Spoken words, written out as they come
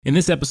In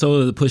this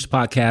episode of the Push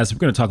Podcast, we're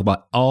going to talk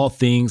about all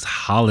things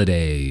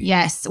holiday.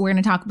 Yes, we're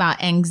going to talk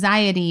about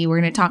anxiety. We're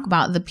going to talk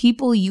about the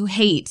people you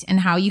hate and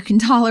how you can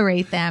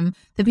tolerate them,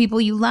 the people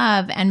you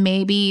love, and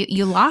maybe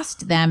you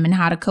lost them and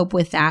how to cope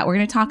with that. We're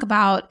going to talk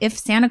about if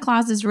Santa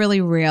Claus is really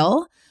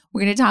real.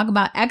 We're going to talk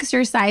about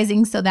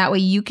exercising so that way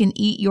you can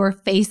eat your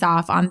face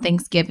off on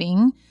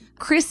Thanksgiving,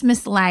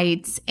 Christmas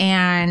lights,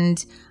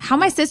 and how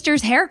my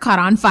sister's hair caught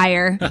on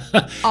fire.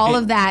 All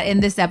of that in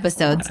this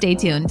episode. Stay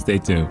tuned. Stay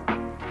tuned.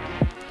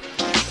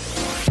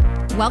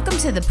 Welcome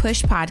to the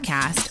Push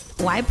Podcast.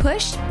 Why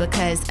push?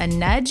 Because a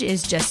nudge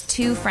is just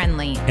too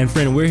friendly. And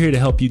friend, we're here to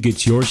help you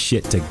get your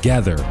shit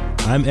together.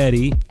 I'm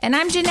Eddie. And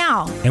I'm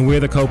Janelle. And we're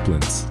the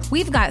Copelands.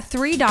 We've got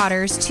 3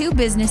 daughters, 2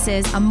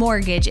 businesses, a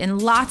mortgage,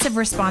 and lots of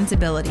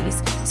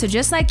responsibilities. So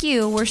just like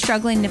you, we're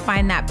struggling to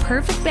find that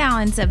perfect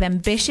balance of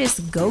ambitious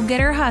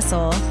go-getter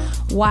hustle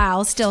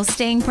while still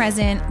staying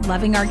present,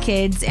 loving our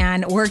kids,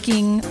 and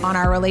working on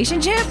our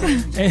relationship.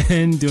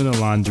 And doing the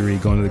laundry,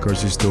 going to the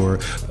grocery store.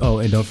 Oh,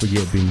 and don't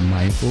forget being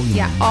mindful.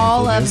 Yeah,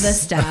 all of the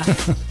stuff.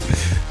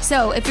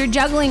 So if you're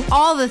juggling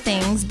all the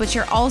things, but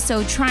you're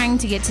also trying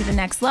to get to the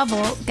next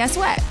level, guess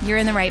what? You're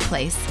in the right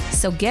place.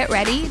 So get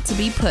ready to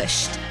be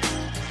pushed.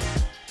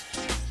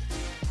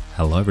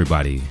 Hello,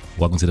 everybody.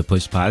 Welcome to the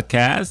Push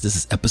Podcast. This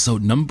is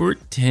episode number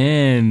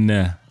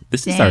 10.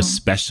 This is our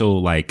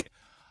special,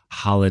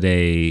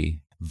 holiday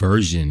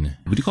version.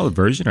 Would you call it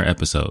version or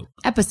episode?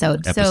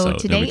 Episode. So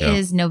today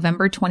is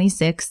November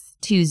 26th,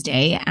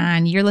 Tuesday,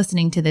 and you're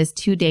listening to this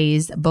 2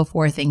 days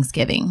before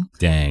Thanksgiving.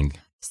 Dang.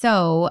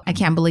 So I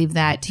can't believe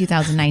that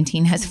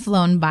 2019 has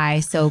flown by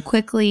so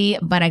quickly,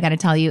 but I got to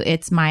tell you,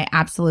 it's my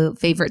absolute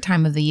favorite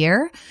time of the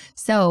year.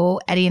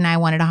 So Eddie and I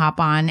wanted to hop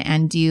on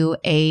and do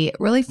a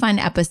really fun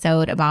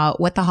episode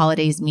about what the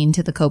holidays mean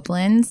to the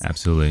Copelands.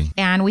 Absolutely.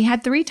 And we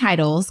had 3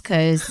 titles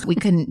because we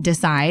couldn't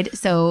decide.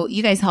 So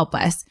you guys help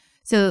us.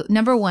 So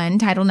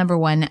title number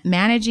 1,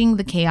 Managing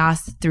the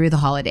Chaos Through the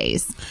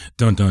Holidays.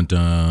 Dun, dun,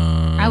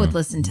 dun. I would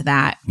listen to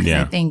that because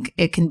I think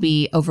it can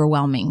be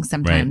overwhelming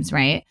sometimes,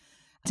 right?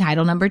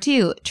 Title number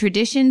 2,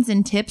 Traditions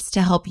and Tips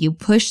to Help You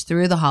Push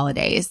Through the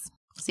Holidays.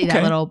 See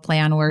that little play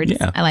on words?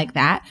 Yeah. I like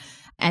that.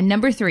 And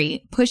number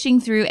 3,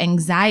 Pushing Through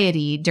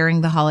Anxiety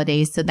During the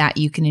Holidays so that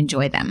you can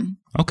enjoy them.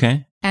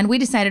 Okay. And we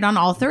decided on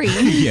all 3.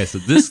 Yes,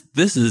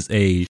 this is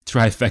a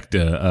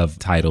trifecta of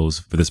titles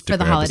for this particular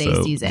for the holiday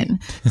episode. season.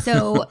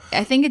 So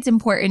I think it's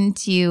important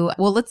to,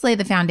 let's lay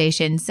the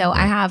foundation. So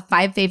I have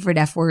 5 favorite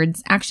F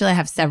words. Actually, I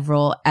have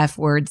several F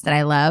words that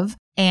I love.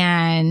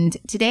 And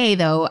today,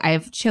 though,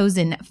 I've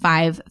chosen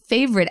 5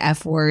 favorite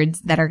F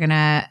words that are going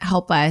to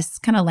help us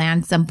kind of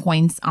land some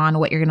points on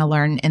what you're going to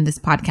learn in this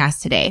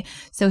podcast today.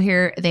 So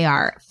here they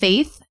are: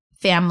 faith,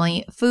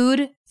 family,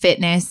 food,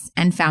 fitness,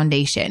 and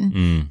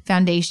foundation.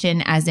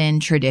 Foundation as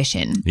in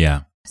tradition.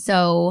 Yeah.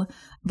 So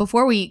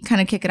before we kind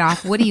of kick it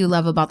off, what do you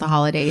love about the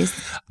holidays?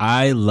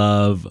 I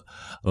love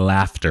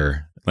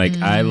laughter.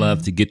 I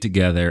love to get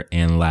together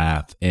and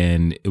laugh.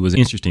 And it was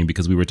interesting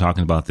because we were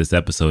talking about this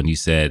episode and you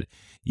said,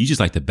 you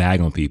just like to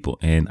bag on people.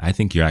 And I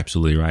think you're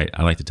absolutely right.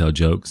 I like to tell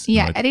jokes.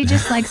 Yeah, Eddie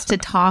just likes to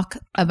talk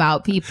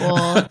about people.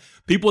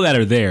 People that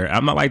are there.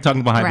 I'm not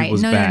talking behind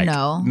people's back.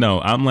 No,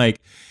 I'm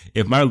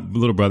if my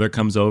little brother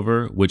comes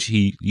over, which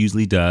he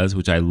usually does,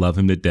 which I love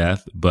him to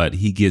death, but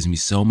he gives me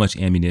so much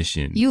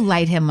ammunition. You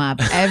light him up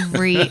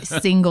every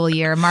single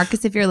year.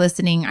 Marcus, if you're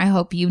listening, I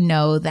hope you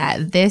know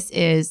that this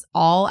is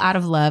all out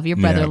of love. Your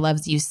brother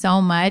loves you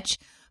so much.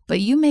 But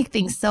you make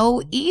things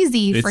so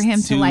easy for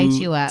him to light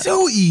you up.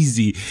 So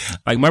easy.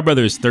 My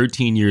brother is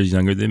 13 years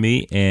younger than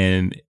me,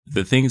 and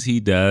the things he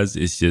does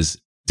is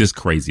just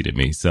crazy to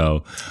me.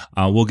 So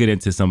we'll get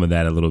into some of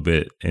that a little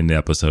bit in the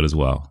episode as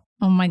well.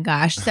 Oh my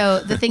gosh.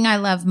 So the thing I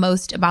love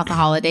most about the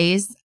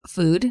holidays,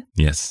 food.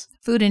 Yes.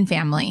 Food and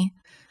family.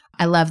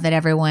 I love that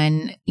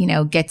everyone,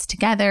 gets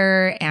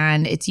together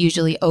and it's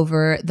usually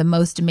over the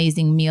most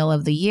amazing meal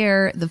of the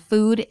year. The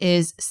food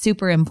is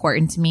super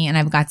important to me, and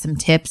I've got some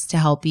tips to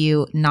help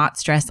you not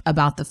stress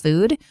about the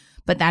food.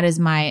 But that is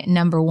my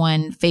number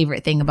 1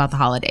 favorite thing about the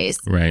holidays.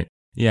 Right.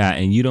 Yeah.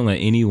 And you don't let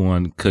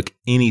anyone cook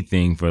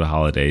anything for the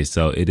holidays.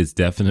 So it is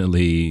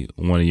definitely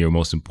one of your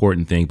most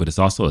important things, but it's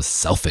also a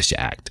selfish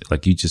act.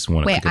 You just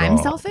want to cook it all. Wait, I'm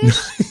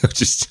selfish?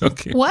 Just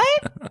joking.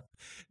 What?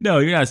 No,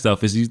 you're not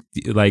selfish.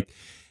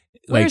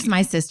 Where's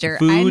my sister?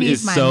 I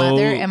need my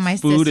mother and my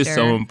sister. Food is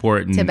so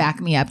important to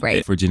back me up,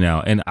 right? For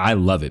Janelle. And I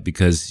love it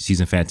because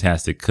she's a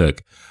fantastic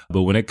cook.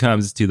 But when it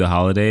comes to the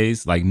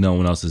holidays, no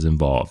one else is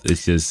involved.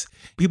 It's just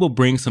people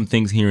bring some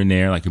things here and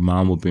there. Your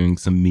mom will bring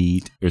some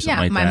meat or something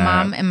like that. Yeah,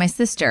 my mom and my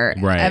sister.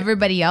 Right.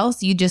 Everybody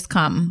else, you just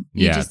come.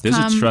 There's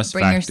a trust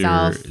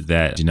factor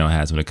that Janelle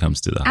has when it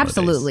comes to the holidays.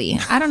 Absolutely.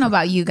 I don't know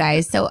about you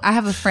guys. So I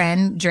have a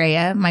friend,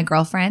 Drea, my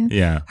girlfriend.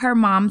 Yeah. Her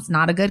mom's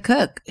not a good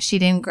cook. She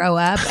didn't grow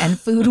up and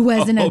food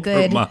wasn't a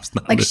good. Her mom's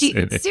not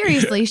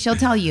seriously, she'll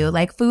tell you,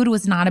 food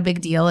was not a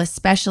big deal,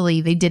 especially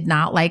they did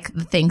not like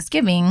the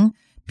Thanksgiving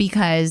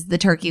because the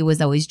turkey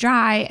was always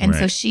dry. And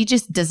so she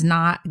just does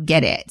not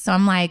get it. So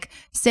I'm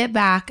sit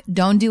back,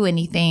 don't do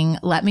anything.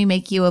 Let me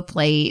make you a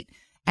plate.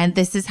 And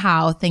this is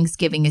how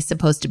Thanksgiving is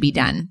supposed to be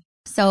done.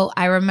 So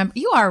I remember,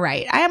 you are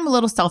right. I am a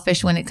little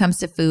selfish when it comes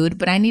to food,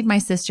 but I need my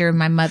sister and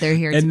my mother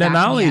here. And then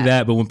not only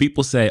that, but when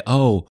people say,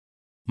 oh,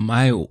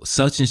 my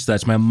such and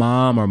such, my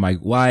mom or my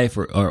wife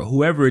or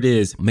whoever it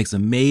is makes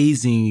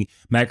amazing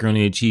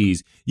macaroni and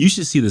cheese, you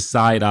should see the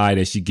side eye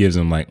that she gives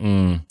them like,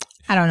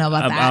 I don't know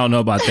about that. I don't know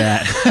about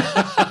that.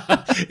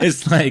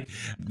 It's like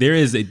there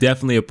is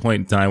definitely a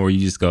point in time where you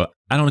just go,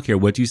 I don't care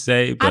what you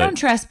say. But I don't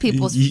trust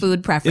people's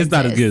food preferences. It's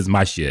not as good as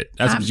my shit.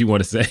 That's what you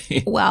want to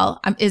say.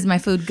 Well, is my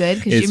food good?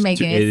 Because you're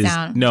making it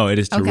sound. No, it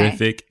is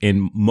terrific. Okay.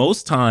 And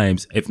most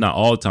times, if not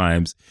all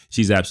times,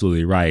 she's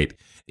absolutely right.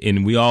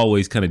 And we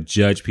always kind of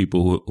judge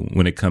people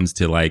when it comes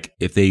to like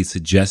if they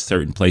suggest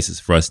certain places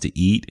for us to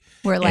eat.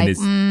 We're like,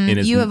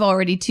 you have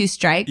already 2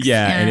 strikes.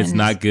 Yeah, and it's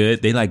not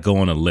good. They like go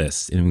on a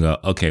list and we go,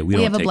 okay, we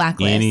don't have a take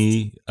blacklist.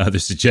 Any other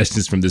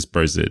suggestions from this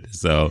person.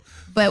 So,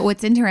 but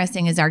what's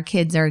interesting is our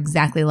kids are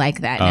exactly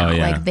like that now.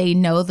 Like they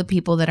know the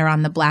people that are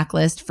on the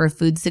blacklist for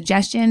food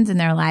suggestions, and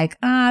they're like,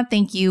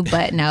 thank you,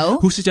 but no.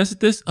 Who suggested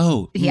this?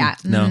 Oh, yeah,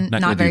 no,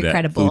 not very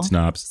credible. Food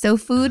snobs. So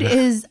food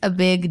is a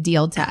big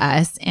deal to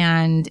us,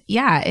 and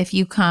yeah, if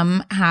you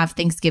come have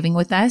Thanksgiving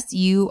with us,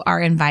 you are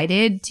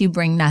invited to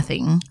bring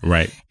nothing.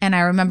 Right. And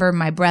I remember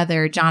my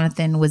brother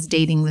Jonathan was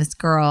dating this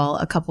girl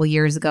a couple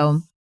years ago,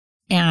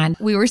 and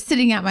we were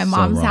sitting at my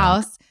mom's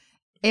house.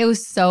 It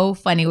was so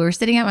funny. We were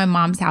sitting at my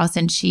mom's house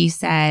and she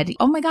said,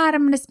 oh my God,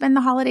 I'm going to spend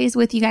the holidays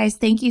with you guys.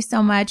 Thank you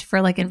so much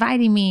for like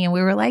inviting me. And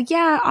we were like,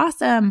 yeah,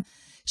 awesome.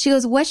 She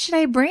goes, what should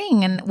I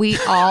bring? And we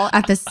all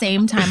at the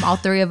same time, all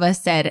 3 of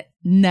us said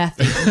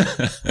nothing.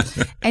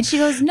 And she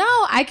goes, no,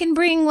 I can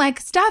bring like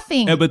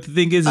stuffing. Yeah, but the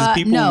thing is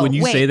people, when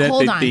you say that,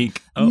 they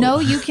think, oh. No,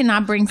 you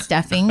cannot bring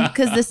stuffing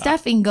because the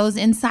stuffing goes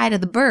inside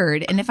of the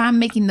bird. And if I'm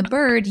making the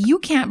bird, you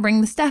can't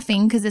bring the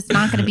stuffing because it's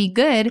not going to be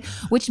good,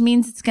 which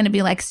means it's going to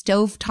be like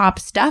stovetop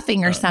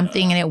stuffing or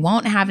something and it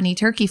won't have any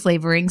turkey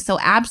flavoring. So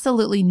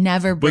absolutely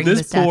never bring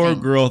the stuffing. But this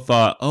poor girl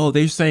thought, oh,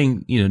 they're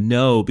saying,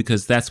 no,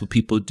 because that's what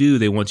people do.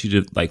 They want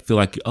you to like feel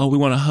like, oh, we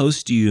want to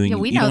host you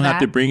and you don't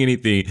have to bring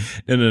anything.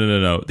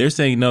 No. They're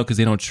saying no because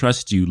they don't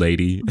trust you,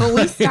 lady. But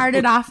we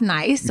started off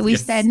nice. We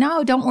said,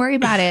 no, don't worry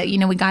about it.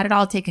 We got it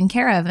all taken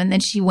care of. And then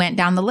she went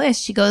down the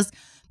list. She goes,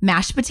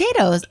 mashed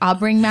potatoes. I'll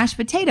bring mashed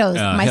potatoes.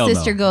 My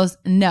sister goes,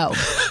 no,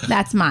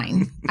 that's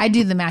mine. I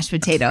do the mashed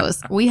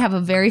potatoes. We have a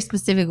very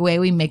specific way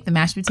we make the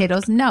mashed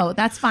potatoes. No,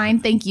 that's fine.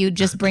 Thank you.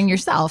 Just bring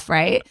yourself,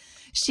 right?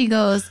 She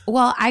goes,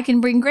 well, I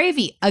can bring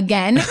gravy.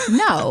 Again,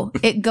 no,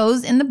 it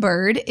goes in the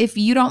bird. If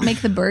you don't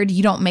make the bird,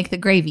 you don't make the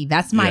gravy.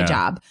 That's my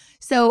job.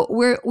 So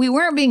we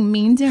weren't being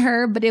mean to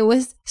her, but it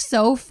was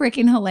so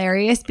freaking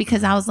hilarious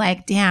because I was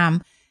like,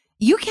 damn,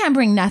 you can't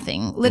bring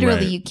nothing.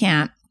 Literally, you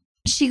can't.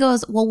 She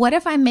goes, well, what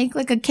if I make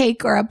like a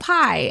cake or a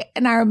pie?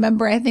 And I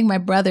remember, I think my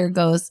brother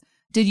goes,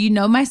 did you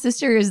know my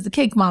sister is the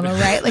cake mama,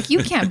 right? Like you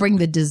can't bring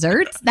the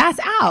desserts. That's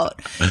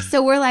out.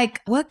 So we're like,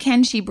 what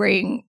can she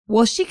bring?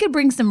 Well, she could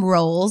bring some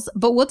rolls,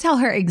 but we'll tell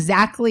her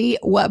exactly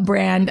what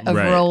brand of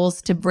rolls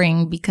to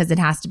bring because it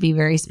has to be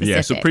very specific.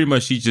 Yeah, so pretty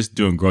much she's just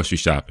doing grocery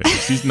shopping.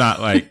 She's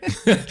not like...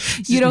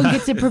 you don't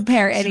get to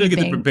prepare anything. You don't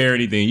get to prepare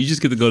anything. You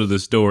just get to go to the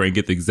store and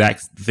get the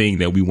exact thing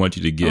that we want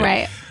you to get.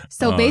 Right.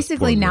 So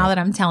basically now that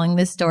I'm telling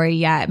this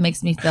story, it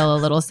makes me feel a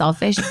little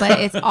selfish, but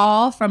it's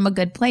all from a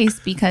good place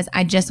because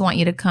I just want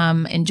you to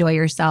come enjoy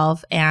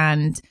yourself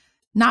and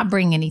not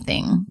bring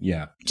anything.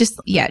 Yeah.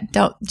 Just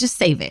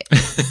save it.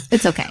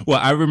 It's okay. Well,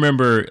 I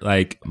remember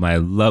like my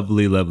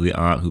lovely, lovely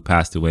aunt who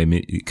passed away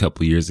a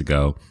couple years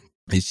ago,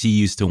 and she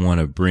used to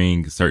want to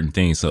bring certain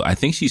things. So I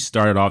think she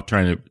started off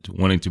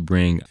wanting to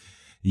bring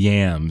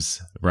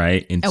yams,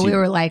 right? And we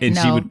were like, and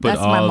no, she would put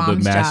that's my all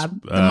mom's the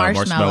job. The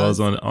marshmallows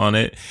on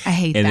it. I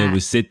hate and that. And it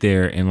would sit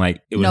there and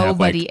like it would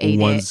Nobody have like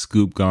one it.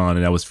 scoop gone,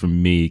 and that was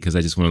from me because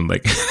I just wanted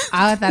like.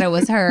 I thought it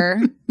was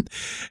her.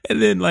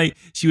 And then like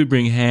she would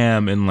bring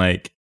ham and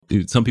like.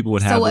 Some people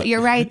would have. So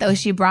you're right, though.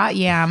 She brought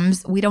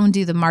yams. We don't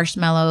do the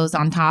marshmallows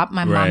on top.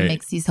 My mom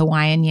makes these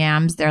Hawaiian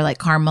yams. They're like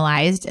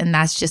caramelized, and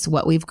that's just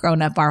what we've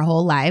grown up our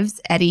whole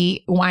lives.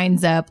 Eddie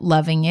winds up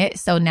loving it.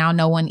 So now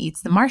no one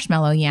eats the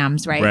marshmallow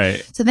yams,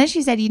 right? So then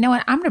she said, you know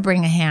what? I'm going to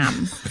bring a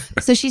ham.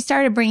 So she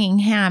started bringing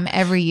ham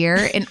every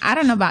year. And I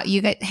don't know about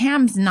you guys.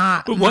 Ham's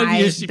not One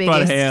year she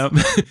brought ham.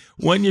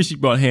 One year she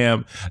brought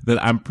ham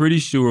that I'm pretty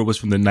sure was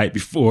from the night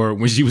before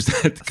when she was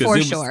at.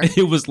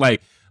 It was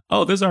like,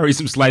 oh, there's already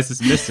some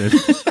slices missing.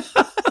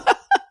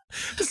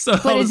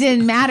 But it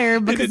didn't matter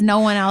because no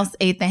one else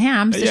ate the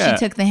ham. So she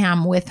took the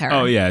ham with her.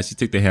 Oh, yeah. She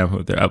took the ham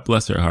with her.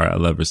 Bless her heart. I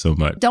love her so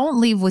much. Don't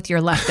leave with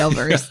your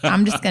leftovers.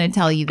 I'm just going to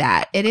tell you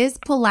that. It is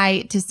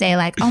polite to say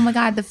like, oh my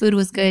God, the food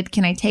was good.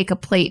 Can I take a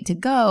plate to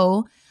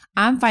go?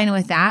 I'm fine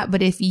with that.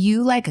 But if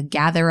you like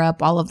gather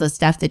up all of the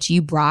stuff that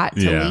you brought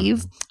to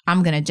leave,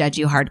 I'm going to judge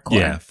you hardcore.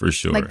 Yeah, for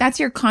sure. Like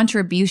that's your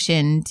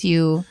contribution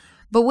to,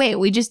 but wait,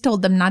 we just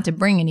told them not to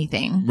bring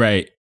anything.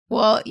 Right.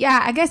 Well,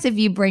 yeah, I guess if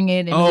you bring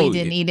it and we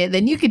didn't eat it,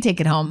 then you could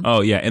take it home.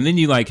 Oh, yeah. And then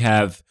you I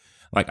have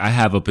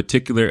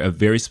a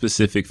very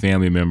specific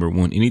family member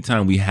when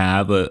anytime we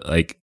have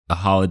a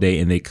holiday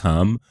and they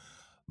come,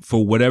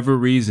 for whatever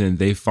reason,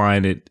 they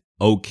find it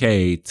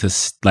okay to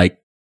like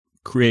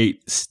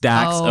create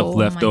stacks of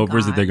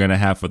leftovers that they're going to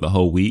have for the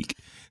whole week.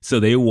 So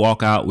they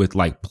walk out with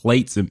like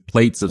plates and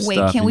plates of stuff.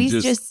 Wait, can we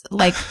just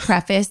like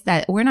preface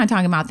that we're not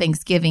talking about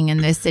Thanksgiving in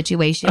this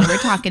situation. We're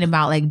talking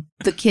about like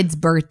the kid's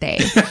birthday.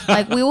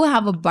 Like we will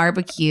have a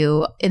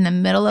barbecue in the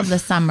middle of the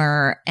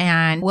summer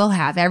and we'll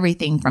have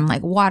everything from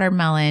like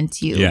watermelon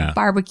to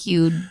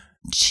barbecued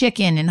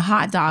chicken and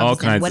hot dogs all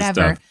kinds and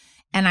whatever. Of stuff.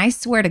 And I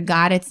swear to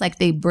God, it's like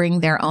they bring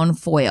their own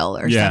foil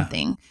or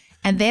something.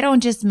 And they don't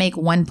just make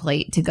one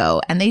plate to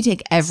go, and they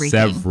take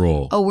everything.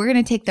 Several. Oh, we're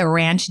going to take the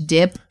ranch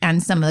dip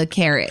and some of the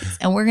carrots,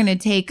 and we're going to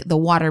take the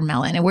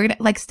watermelon, and we're going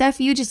to, like, stuff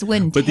you just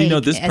wouldn't take. But you know,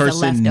 this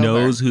person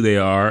knows who they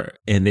are,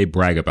 and they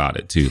brag about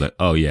it too. Like,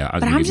 oh yeah.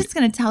 But I'm just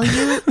going to tell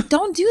you,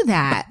 don't do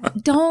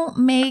that. Don't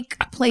make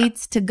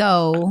plates to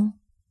go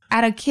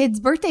at a kid's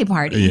birthday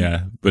party.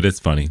 Yeah, but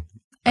it's funny.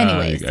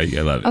 Anyways.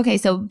 I love it. Okay,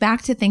 so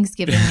back to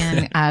Thanksgiving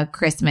and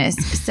Christmas.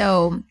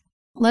 So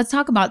let's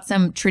talk about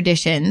some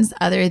traditions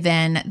other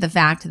than the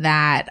fact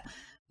that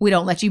we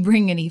don't let you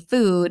bring any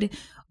food.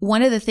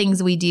 One of the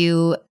things we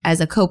do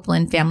as a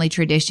Copeland family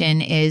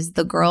tradition is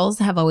the girls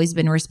have always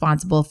been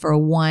responsible for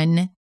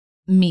one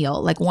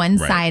meal, like one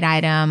side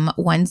item,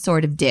 one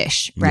sort of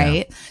dish,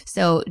 right? Yeah.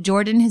 So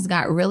Jordan has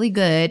got really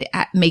good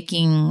at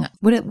making,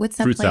 what's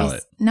that fruit place?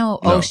 Salad. No.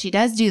 Oh, she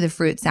does do the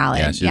fruit salad.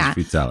 Yeah, she does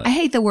fruit salad. I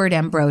hate the word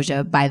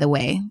ambrosia, by the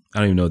way. I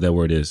don't even know what that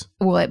word is.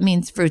 Well, it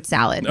means fruit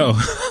salad. Oh.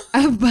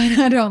 But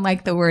I don't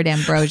like the word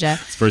ambrosia.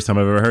 It's the first time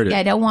I've ever heard it. Yeah,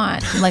 I don't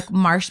want like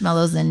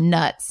marshmallows and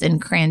nuts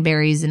and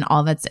cranberries and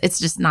all that. It's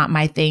just not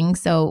my thing.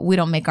 So we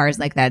don't make ours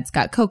like that. It's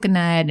got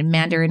coconut and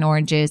mandarin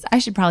oranges. I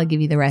should probably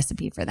give you the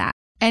recipe for that.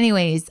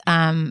 Anyways,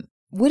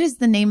 what is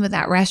the name of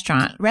that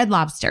restaurant? Red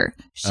Lobster.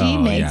 She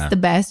makes the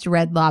best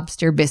Red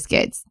Lobster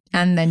biscuits.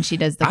 And then she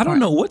does the I don't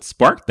know what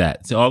sparked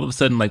that. So all of a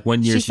sudden, like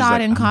one year, she saw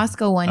it in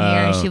Costco one year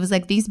and she was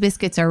like, these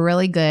biscuits are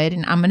really good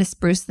and I'm going to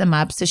spruce them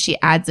up. So she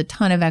adds a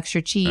ton of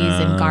extra cheese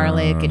and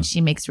garlic and she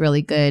makes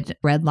really good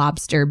Red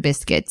Lobster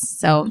biscuits.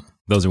 So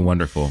those are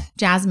wonderful.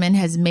 Jasmine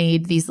has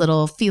made these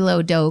little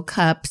phyllo dough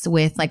cups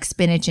with like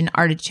spinach and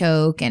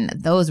artichoke, and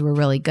those were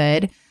really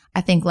good. I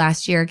think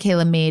last year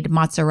Kayla made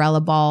mozzarella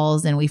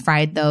balls and we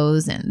fried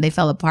those and they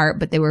fell apart,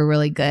 but they were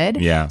really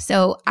good. Yeah.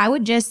 So I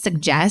would just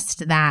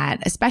suggest that,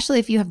 especially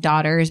if you have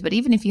daughters, but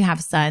even if you have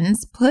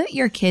sons, put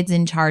your kids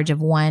in charge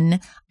of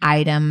one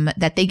item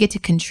that they get to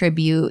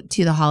contribute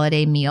to the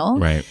holiday meal.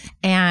 Right.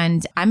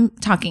 And I'm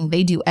talking,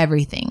 they do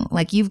everything.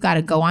 Like you've got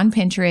to go on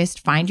Pinterest,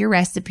 find your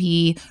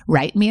recipe,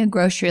 write me a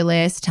grocery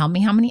list, tell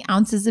me how many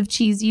ounces of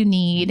cheese you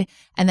need.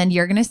 And then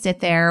you're going to sit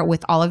there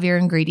with all of your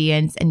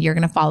ingredients and you're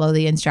going to follow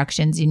the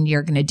instructions and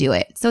you're going to do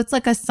it. So it's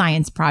like a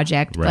science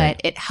project, but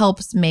it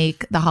helps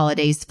make the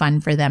holidays fun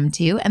for them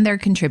too. And they're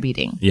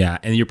contributing. Yeah.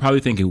 And you're probably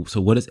thinking,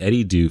 so what does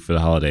Eddie do for the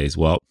holidays?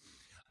 Well,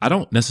 I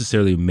don't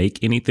necessarily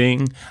make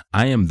anything.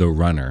 I am the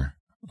runner.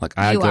 Like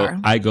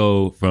I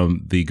go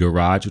from the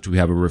garage, which we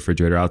have a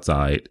refrigerator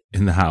outside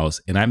in the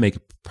house, and I make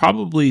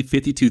probably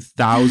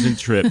 52,000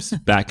 trips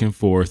back and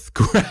forth,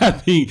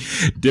 grabbing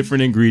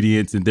different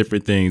ingredients and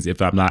different things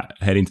if I'm not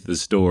heading to the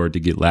store to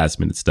get last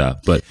minute stuff.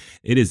 But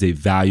it is a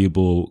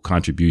valuable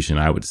contribution,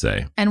 I would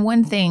say. And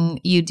one thing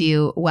you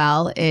do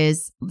well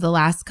is the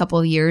last couple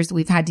of years,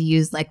 we've had to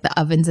use like the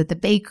ovens at the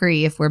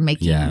bakery if we're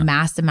making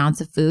mass amounts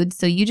of food.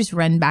 So you just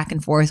run back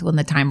and forth when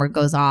the timer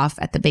goes off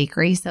at the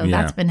bakery. So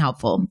that's been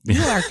helpful.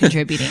 You are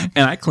contributing.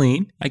 And I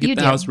clean. I get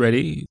the house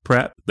ready,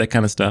 prep, that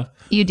kind of stuff.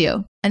 You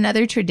do.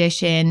 Another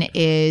tradition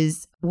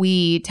is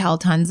we tell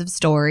tons of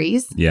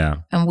stories. Yeah.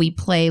 And we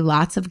play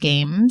lots of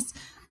games.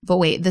 But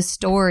wait, the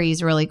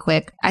stories really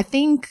quick. I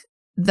think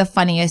the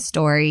funniest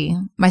story,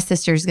 my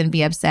sister's going to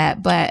be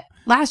upset, but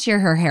last year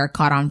her hair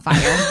caught on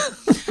fire.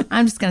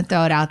 I'm just going to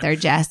throw it out there,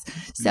 Jess.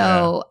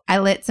 So I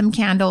lit some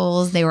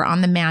candles. They were on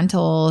the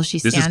mantle.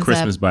 This is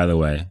Christmas, by the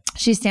way.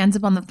 She stands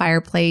up on the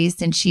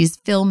fireplace and she's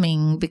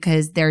filming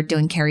because they're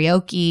doing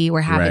karaoke.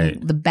 We're having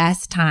the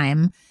best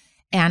time.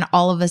 And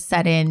all of a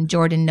sudden,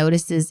 Jordan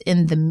notices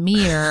in the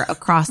mirror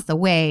across the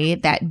way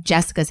that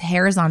Jessica's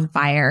hair is on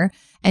fire.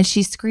 And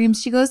she screams,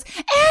 she goes,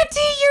 "Auntie,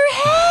 your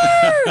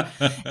hair!"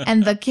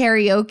 And the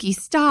karaoke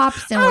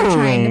stops and we're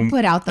trying to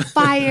put out the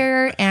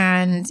fire.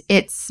 And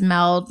it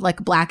smelled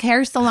like a black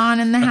hair salon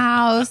in the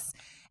house.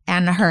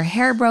 And her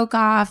hair broke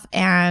off.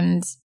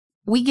 And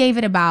we gave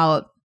it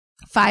about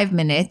 5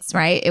 minutes,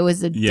 right? It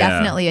was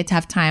definitely a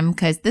tough time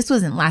because this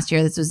wasn't last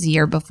year. This was the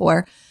year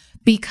before.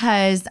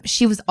 Because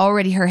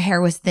her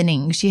hair was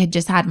thinning. She had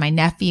just had my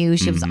nephew.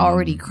 She was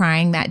already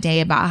crying that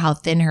day about how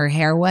thin her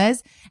hair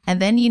was.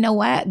 And then you know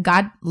what?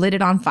 God lit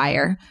it on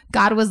fire.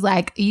 God was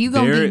like, you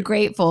going to be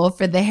grateful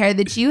for the hair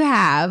that you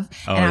have.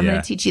 And I'm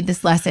going to teach you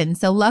this lesson.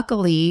 So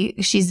luckily,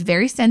 she's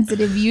very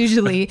sensitive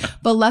usually.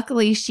 But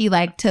luckily, she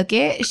like took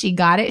it. She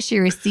got it. She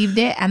received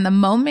it. And the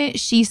moment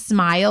she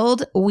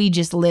smiled, we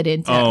just lit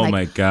into it. Oh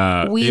my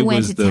God. We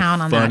went to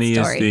town on that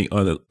story.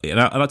 Thing.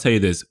 And I'll tell you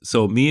this.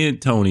 So me and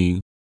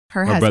Tony,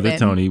 Her my husband. brother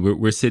Tony,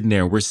 we're sitting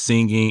there, we're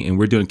singing and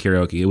we're doing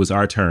karaoke. It was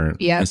our turn.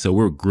 Yeah. And so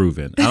we're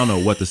grooving. I don't know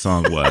what the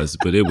song was,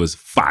 but it was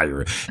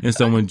fire. And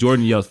so when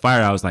Jordan yelled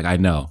fire, I was like, I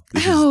know.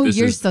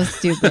 You're so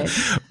stupid.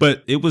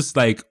 But it was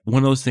like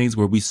one of those things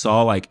where we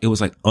saw like, it was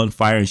like on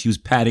fire and she was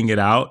patting it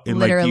out. And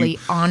Literally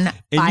like on fire.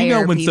 And you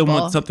know when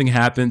people. something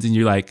happens and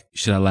you're like,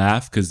 should I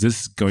laugh? Because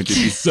this is going to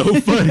be so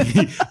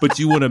funny. But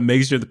you want to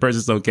make sure the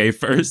person's okay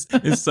first.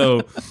 And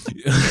so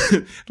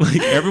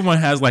like everyone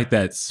has like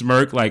that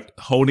smirk, like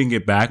holding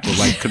it back with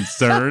like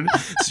concern.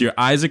 So your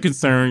eyes are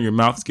concerned, your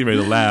mouth is getting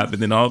ready to laugh,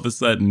 and then all of a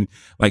sudden,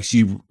 like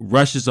she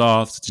rushes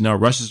off,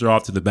 rushes her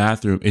off to the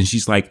bathroom, and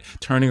she's like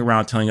turning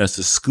around, telling us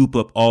to scoop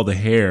up all the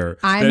hair.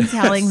 I'm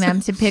telling them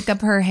to pick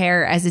up her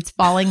hair as it's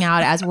falling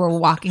out as we're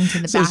walking to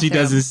the bathroom. So she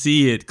doesn't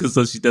see it,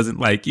 so she doesn't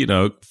like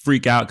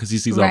freak out because she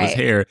sees all this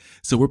hair.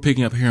 So we're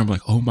picking up hair. I'm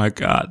like, oh my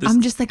god!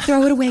 I'm just like,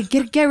 throw it away,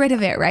 get rid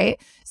of it, right?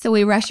 So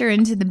we rush her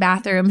into the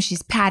bathroom.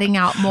 She's patting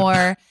out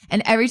more.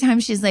 And every time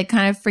she's like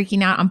kind of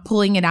freaking out, I'm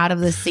pulling it out of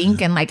the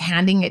sink and like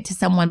handing it to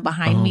someone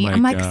behind me.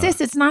 I'm like,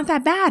 sis, it's not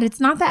that bad. It's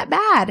not that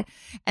bad.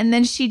 And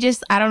then she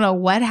just, I don't know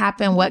what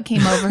happened, what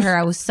came over her.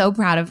 I was so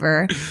proud of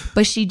her,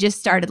 but she just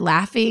started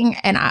laughing.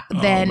 And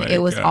then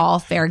it was all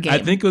fair game. I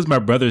think it was my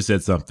brother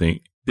said something.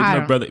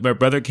 My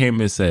brother came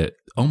and said,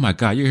 oh my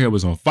God, your hair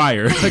was on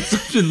fire. Like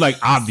something like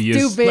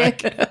obvious.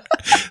 Stupid.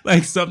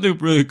 Like something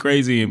really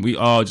crazy. And we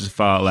all just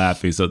fell out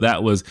laughing. So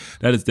that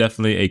is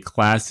definitely a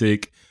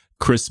classic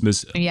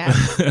Christmas memory.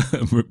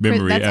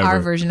 That's ever. our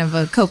version of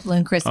a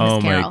Copeland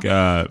Christmas Carol. Oh my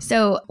God.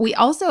 So we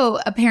also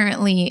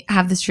apparently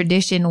have this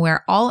tradition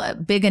where all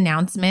big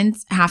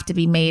announcements have to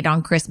be made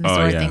on Christmas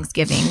or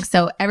Thanksgiving.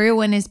 So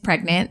everyone is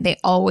pregnant. They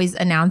always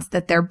announce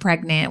that they're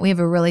pregnant. We have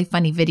a really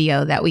funny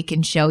video that we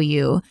can show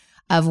you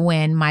of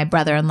when my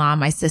brother-in-law and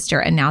my sister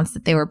announced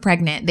that they were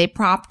pregnant. They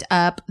propped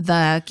up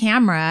the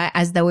camera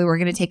as though we were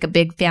going to take a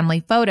big family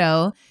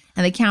photo.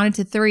 And they counted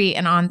to 3.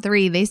 And on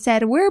 3, they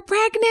said, we're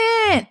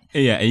pregnant.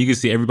 Yeah. And you can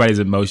see everybody's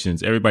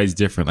emotions. Everybody's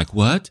different. Like,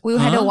 what? We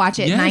had to watch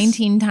it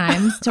 19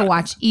 times to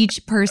watch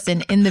each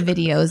person in the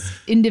video's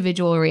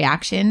individual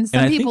reaction.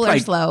 Some people are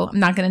slow.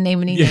 I'm not going to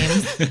name any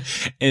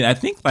names. And I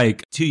think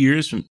like 2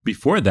 years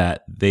before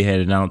that, they had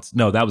announced,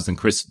 no, that was during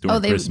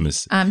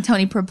Christmas.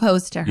 Tony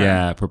proposed to her.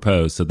 Yeah,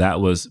 proposed. So that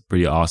was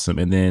pretty awesome.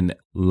 And then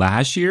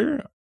last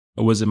year,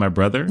 or was it my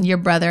brother? Your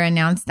brother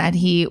announced that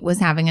he was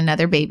having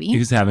another baby. He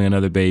was having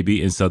another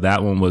baby. And so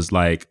that one was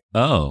like,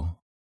 oh,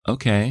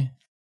 okay.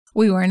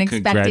 We weren't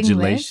expecting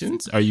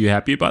Congratulations. this. Are you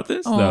happy about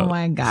this? Oh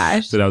my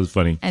gosh. So that was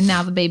funny. And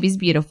now the baby's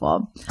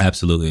beautiful.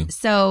 Absolutely.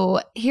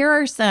 So here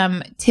are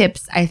some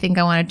tips I think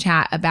I want to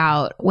chat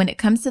about when it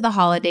comes to the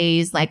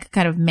holidays, like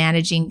kind of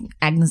managing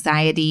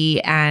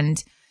anxiety.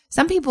 And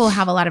some people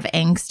have a lot of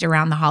angst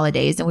around the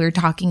holidays, and we were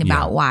talking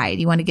about why.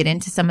 Do you want to get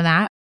into some of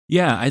that?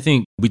 Yeah, I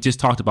think we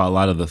just talked about a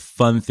lot of the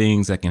fun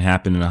things that can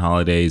happen in the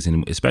holidays,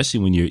 and especially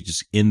when you're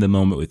just in the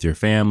moment with your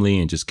family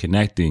and just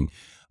connecting.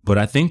 But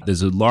I think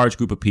there's a large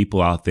group of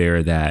people out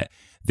there that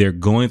they're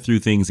going through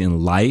things in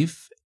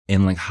life,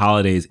 and like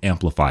holidays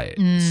amplify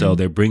it. So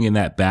they're bringing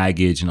that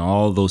baggage and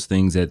all those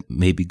things that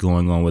may be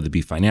going on, whether it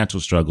be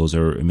financial struggles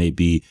or it may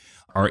be,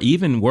 or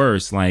even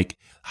worse, like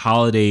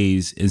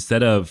holidays,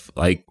 instead of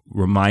like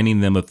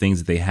reminding them of things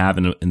that they have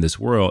in this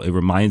world, it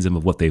reminds them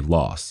of what they've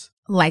lost.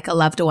 Like a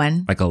loved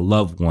one. Like a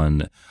loved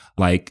one.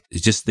 Like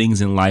it's just things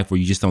in life where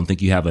you just don't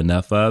think you have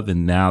enough of.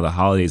 And now the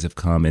holidays have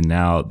come and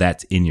now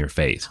that's in your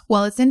face.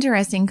 Well, it's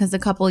interesting because a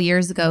couple of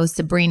years ago,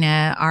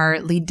 Sabrina, our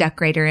lead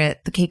decorator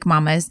at the Cake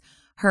Mamas,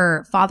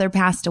 her father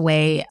passed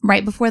away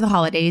right before the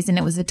holidays, and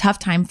it was a tough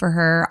time for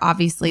her.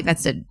 Obviously,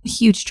 that's a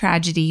huge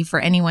tragedy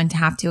for anyone to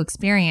have to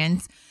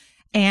experience.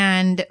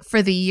 And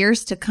for the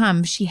years to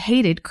come, she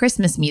hated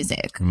Christmas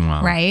music,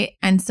 right?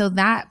 And so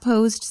that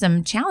posed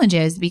some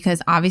challenges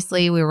because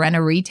obviously we run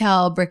a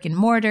retail brick and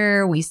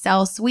mortar, we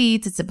sell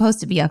sweets. It's supposed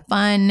to be a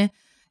fun,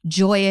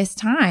 joyous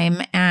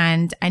time.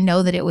 And I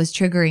know that it was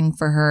triggering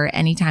for her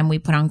anytime we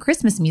put on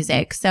Christmas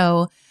music.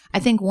 So I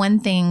think one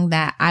thing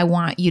that I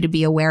want you to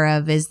be aware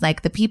of is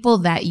like the people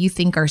that you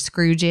think are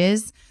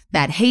Scrooges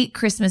that hate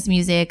Christmas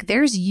music,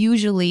 there's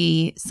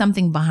usually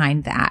something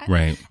behind that.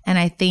 Right. And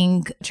I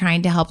think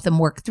trying to help them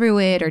work through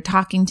it or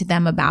talking to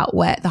them about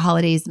what the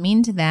holidays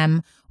mean to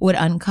them would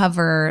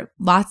uncover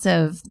lots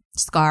of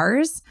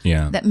scars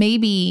that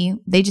maybe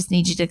they just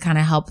need you to kind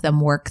of help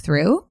them work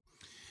through.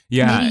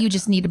 Yeah. Maybe you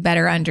just need a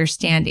better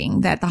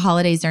understanding that the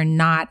holidays are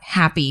not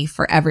happy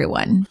for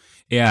everyone.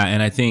 Yeah.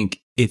 And I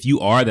think if you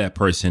are that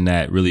person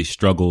that really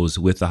struggles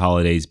with the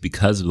holidays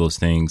because of those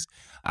things,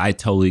 I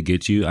totally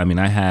get you. I mean,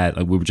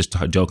 we were just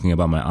joking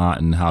about my aunt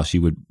and how she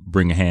would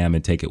bring a ham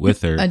and take it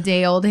with her. A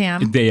day-old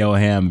ham.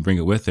 And bring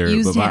it with her.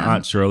 Used but my ham.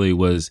 Aunt Shirley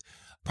was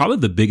probably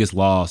the biggest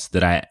loss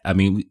that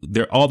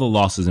all the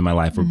losses in my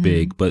life were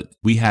big, but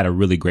we had a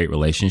really great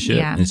relationship.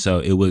 Yeah. And so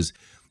it was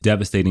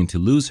devastating to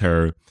lose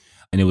her.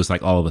 And it was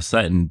like all of a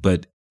sudden,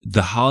 but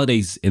the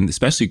holidays and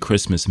especially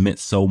Christmas meant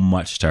so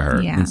much to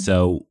her. Yeah. And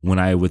so when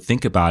I would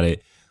think about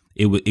it,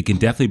 it can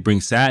definitely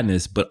bring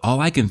sadness, but all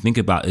I can think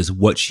about is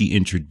what she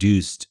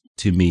introduced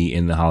to me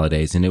in the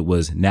holidays, and it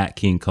was Nat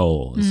King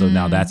Cole. So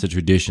now that's a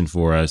tradition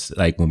for us,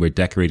 like when we're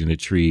decorating a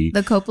tree.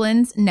 The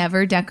Copelands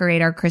never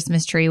decorate our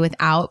Christmas tree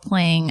without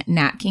playing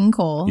Nat King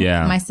Cole.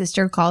 Yeah. My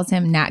sister calls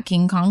him Nat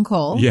King Kong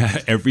Cole.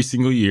 Yeah, every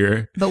single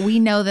year. But we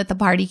know that the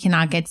party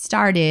cannot get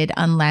started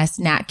unless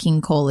Nat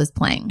King Cole is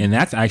playing. And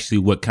that's actually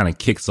what kind of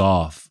kicks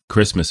off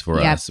Christmas for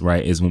us,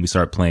 right? Is when we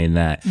start playing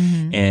that.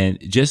 And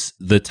just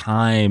the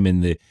time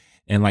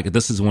and like,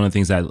 this is one of the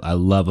things I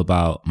love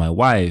about my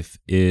wife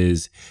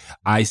is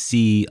I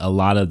see a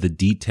lot of the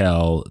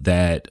detail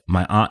that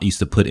my aunt used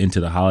to put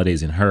into the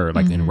holidays in her,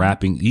 like in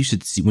wrapping. You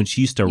should see when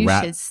she used to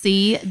wrap. You should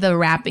see the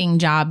wrapping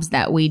jobs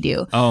that we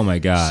do. Oh my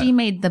God. She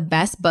made the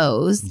best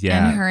bows.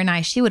 Yeah. And her and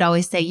I, she would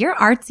always say, you're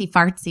artsy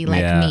fartsy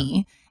like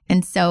me.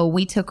 And so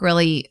we took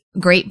really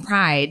great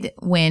pride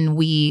when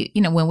we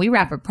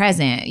wrap a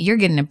present, you're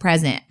getting a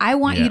present. I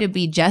want you to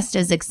be just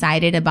as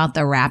excited about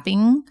the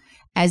wrapping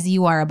as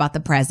you are about the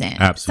present.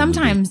 Absolutely.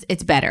 Sometimes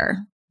it's better,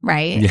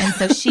 right? Yeah. And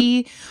so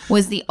she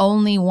was the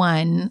only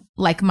one,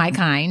 like my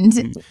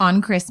kind,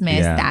 on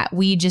Christmas that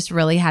we just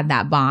really had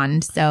that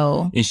bond.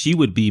 So, and she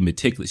would be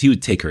meticulous. She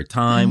would take her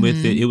time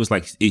with it. It was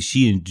like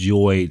she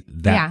enjoyed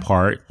that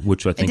part,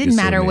 which I think it didn't is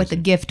matter so what the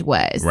gift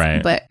was,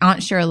 right? But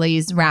Aunt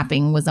Shirley's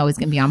wrapping was always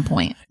going to be on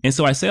point. And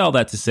so I say all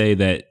that to say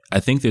that I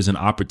think there's an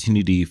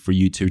opportunity for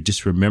you to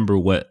just remember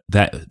what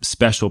that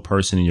special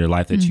person in your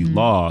life that you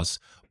lost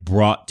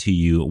brought to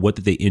you. What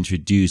did they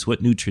introduce?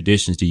 What new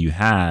traditions do you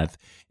have?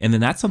 And then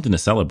that's something to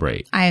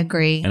celebrate. I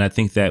agree. And I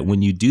think that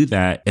when you do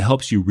that, it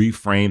helps you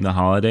reframe the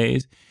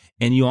holidays.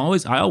 And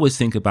I always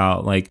think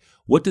about like,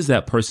 what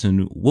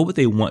would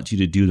they want you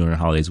to do during the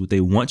holidays? Would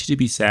they want you to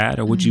be sad,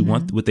 or would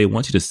they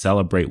want you to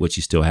celebrate what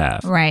you still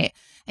have? Right.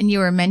 And you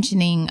were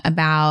mentioning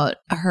about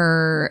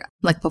her,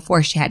 like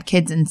before she had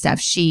kids and stuff,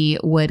 she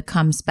would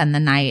come spend the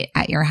night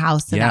at your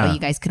house so that way you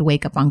guys could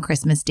wake up on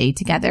Christmas Day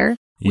together.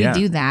 We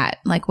do that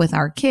like with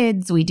our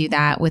kids. We do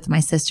that with my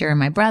sister and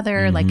my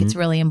brother. Like it's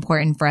really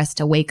important for us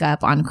to wake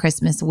up on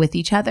Christmas with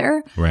each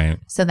other. Right.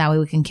 So that way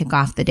we can kick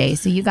off the day.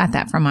 So you got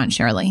that from Aunt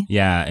Shirley.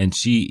 Yeah. And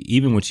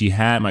even when she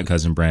had my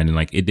cousin Brandon,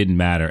 like it didn't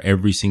matter.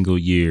 Every single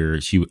year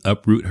she would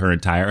uproot her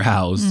entire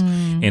house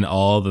and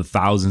all the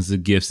thousands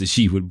of gifts that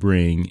she would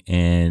bring.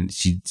 And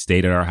she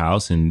stayed at our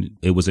house, and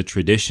it was a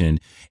tradition.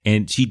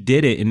 And she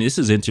did it. And this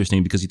is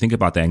interesting because you think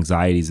about the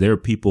anxieties. There are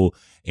people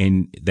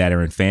that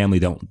are in family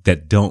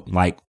that don't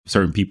like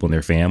certain people in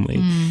their family,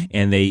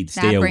 and they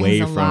stay away from. That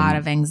brings a lot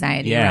of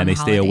anxiety. Yeah, and they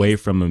stay away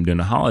from them during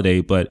the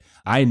holiday. But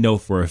I know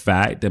for a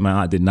fact that my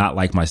aunt did not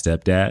like my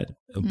stepdad,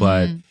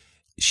 but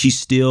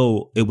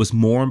it was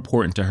more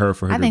important to her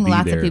for her to be there. I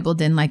think lots of people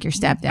didn't like your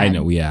stepdad. I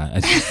know, yeah.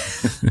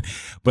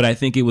 But I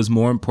think it was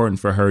more important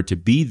for her to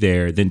be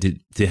there than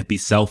to be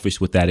selfish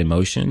with that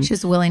emotion. She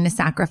was willing to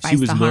sacrifice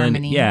the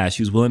harmony. Yeah,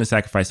 she was willing to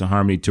sacrifice the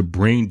harmony to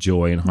bring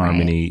joy and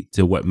harmony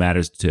to what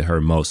matters to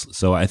her most.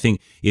 So I think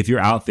if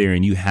you're out there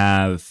and you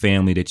have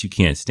family that you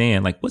can't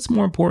stand, like what's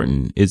more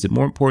important? Is it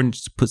more important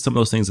to put some of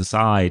those things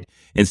aside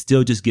and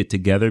still just get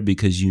together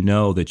because you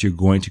know that you're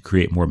going to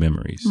create more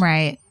memories?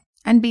 Right.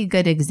 And be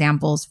good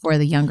examples for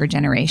the younger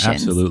generations.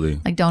 Absolutely.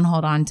 Like don't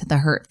hold on to the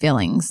hurt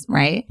feelings,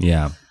 right?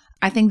 Yeah.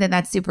 I think that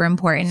that's super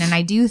important. And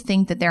I do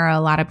think that there are a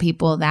lot of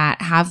people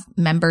that have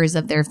members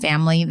of their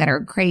family that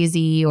are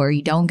crazy or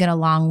you don't get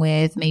along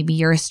with. Maybe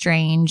you're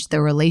estranged. The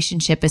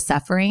relationship is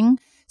suffering.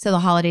 So the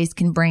holidays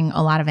can bring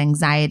a lot of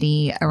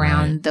anxiety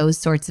around those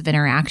sorts of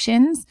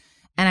interactions.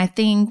 And I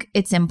think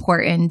it's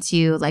important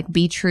to like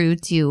be true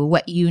to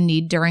what you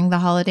need during the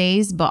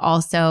holidays, but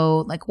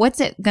also like what's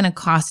it going to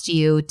cost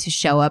you to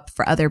show up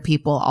for other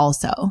people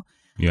also?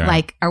 Yeah.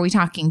 Like, are we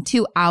talking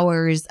 2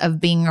 hours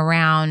of being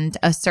around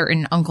a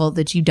certain uncle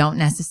that you don't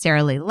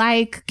necessarily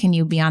like? Can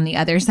you be on the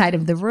other side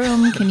of the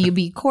room? Can you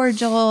be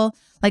cordial?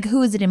 Like,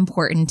 who is it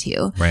important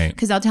to? Right.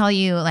 Because I'll tell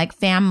you, like,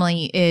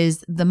 family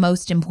is the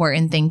most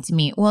important thing to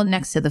me. Well,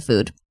 next to the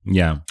food.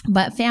 Yeah.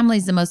 But family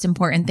is the most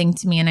important thing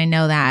to me. And I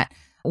know that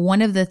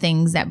one of the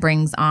things that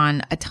brings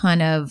on a ton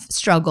of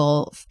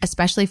struggle,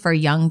 especially for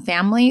young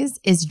families,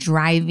 is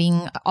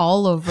driving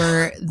all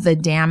over the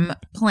damn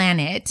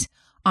planet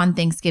on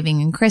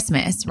Thanksgiving and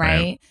Christmas,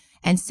 right?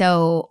 And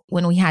so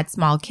when we had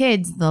small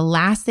kids, the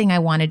last thing I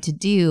wanted to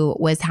do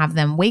was have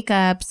them wake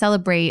up,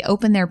 celebrate,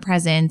 open their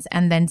presents,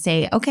 and then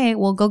say, okay,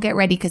 well, go get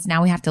ready because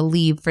now we have to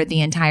leave for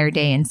the entire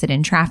day and sit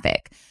in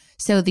traffic.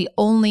 So the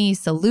only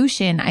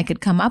solution I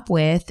could come up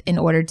with in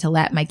order to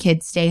let my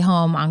kids stay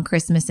home on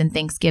Christmas and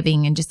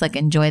Thanksgiving and just like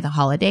enjoy the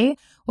holiday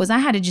was I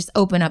had to just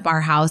open up our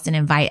house and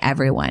invite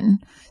everyone.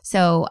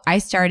 So I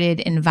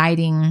started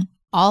inviting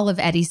all of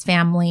Eddie's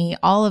family,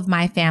 all of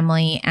my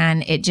family,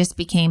 and it just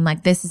became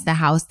like, this is the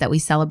house that we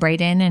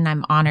celebrate in, and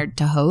I'm honored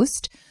to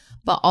host.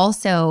 But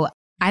also,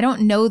 I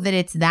don't know that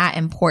it's that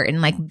important,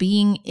 like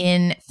being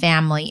in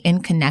family,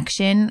 in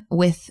connection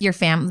with your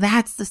family.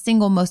 That's the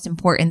single most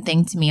important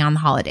thing to me on the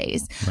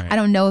holidays. Right. I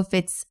don't know if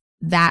it's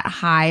that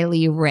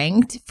highly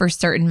ranked for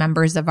certain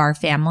members of our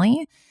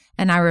family.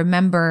 And I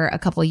remember a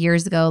couple of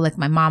years ago, like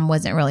my mom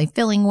wasn't really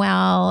feeling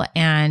well,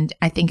 and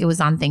I think it was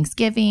on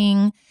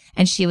Thanksgiving.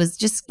 And she was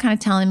just kind of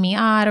telling me,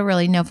 I don't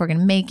really know if we're going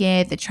to make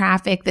it, the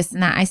traffic, this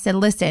and that. I said,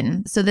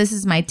 listen, so this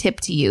is my tip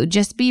to you.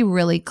 Just be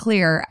really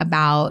clear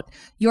about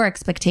your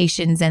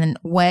expectations and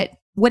what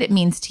it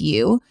means to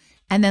you.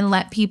 And then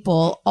let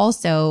people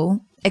also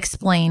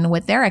explain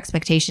what their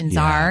expectations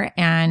are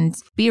and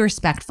be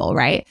respectful,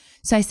 right?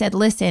 So I said,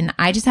 listen,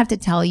 I just have to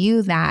tell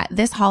you that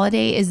this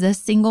holiday is the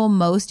single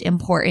most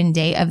important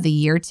day of the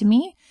year to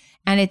me.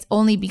 And it's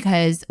only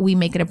because we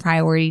make it a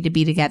priority to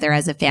be together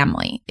as a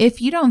family.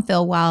 If you don't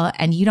feel well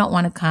and you don't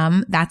want to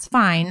come, that's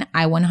fine.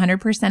 I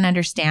 100%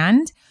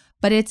 understand.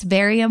 But it's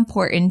very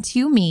important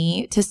to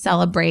me to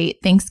celebrate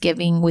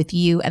Thanksgiving with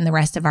you and the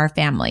rest of our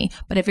family.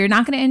 But if you're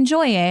not going to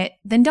enjoy it,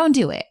 then don't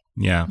do it.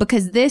 Yeah.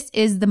 Because this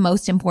is the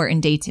most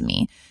important day to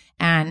me.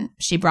 And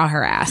she brought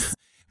her ass.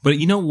 But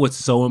you know what's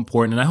so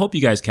important, and I hope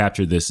you guys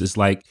capture this, is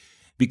like,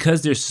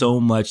 because there's so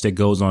much that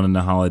goes on in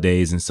the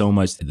holidays and so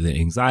much the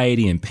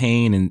anxiety and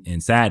pain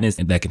and sadness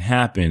that can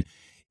happen,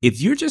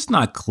 if you're just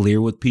not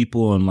clear with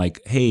people on like,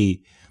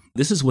 hey,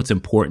 this is what's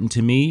important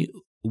to me,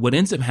 what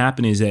ends up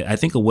happening is that I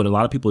think what a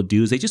lot of people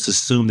do is they just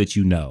assume that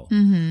you know.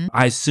 Mm-hmm.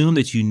 I assume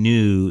that you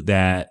knew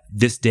that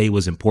this day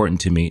was important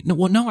to me.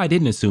 No, I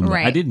didn't assume that.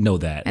 I didn't know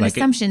that. And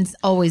assumptions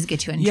always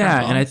get you in trouble.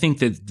 Yeah, and I think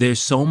that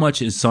there's so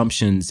much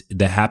assumptions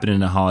that happen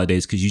in the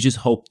holidays because you just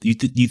hope,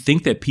 you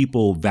think that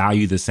people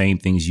value the same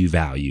things you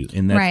value.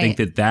 And I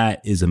think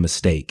that is a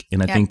mistake.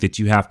 And I think that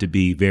you have to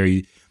be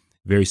very,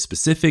 very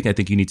specific. I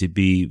think you need to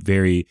be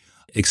very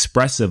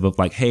expressive of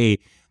like, hey,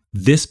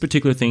 this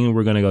particular thing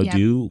we're going to go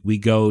do, we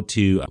go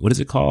to, what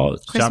is it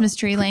called? Christmas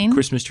Tree Lane.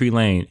 Christmas Tree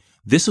Lane.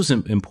 This was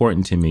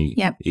important to me.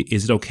 Yep.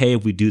 Is it okay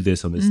if we do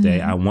this on this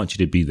day? I want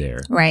you to be there.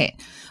 Right.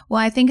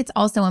 Well, I think it's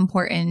also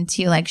important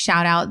to like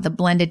shout out the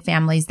blended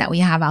families that we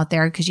have out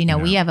there because,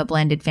 we have a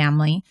blended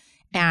family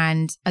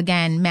and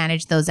again,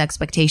 manage those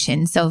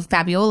expectations. So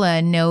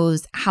Fabiola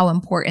knows how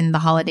important the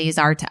holidays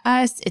are to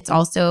us. It's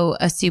also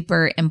a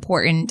super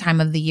important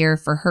time of the year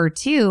for her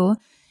too.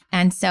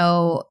 And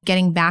so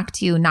getting back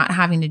to not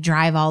having to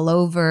drive all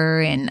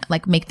over and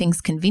like make things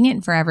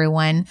convenient for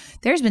everyone,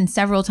 there's been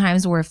several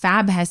times where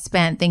Fab has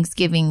spent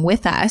Thanksgiving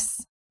with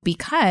us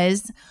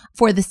because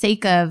for the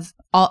sake of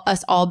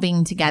us all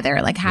being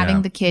together, like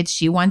having the kids,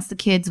 she wants the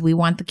kids, we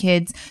want the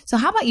kids. So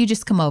how about you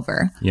just come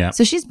over? Yeah.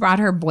 So she's brought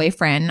her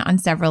boyfriend on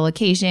several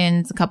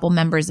occasions, a couple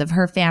members of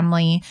her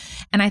family.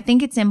 And I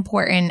think it's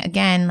important,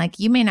 again, like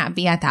you may not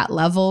be at that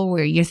level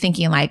where you're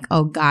thinking like,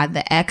 oh God,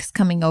 the ex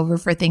coming over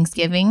for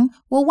Thanksgiving.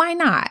 Well, why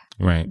not?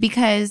 Right.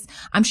 Because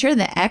I'm sure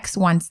the ex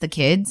wants the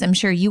kids. I'm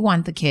sure you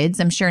want the kids.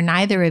 I'm sure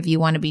neither of you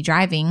want to be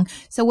driving.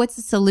 So what's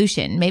the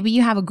solution? Maybe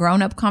you have a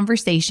grown-up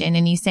conversation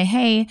and you say,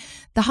 hey,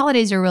 the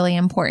holidays are really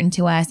important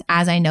to us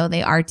as I know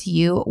they are to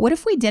you. What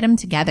if we did them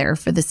together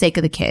for the sake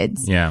of the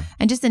kids? Yeah.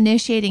 And just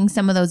initiating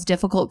some of those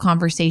difficult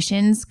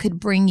conversations could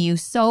bring you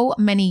so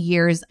many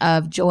years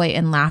of joy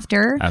and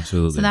laughter.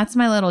 Absolutely. So that's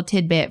my little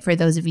tidbit for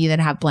those of you that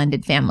have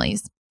blended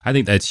families. I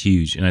think that's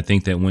huge. And I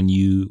think that when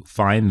you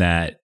find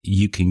that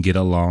you can get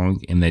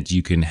along and that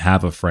you can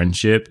have a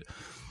friendship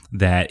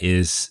that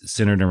is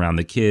centered around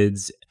the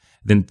kids,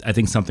 then I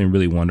think something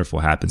really wonderful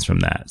happens from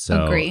that.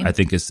 So Agreed. I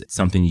think it's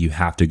something you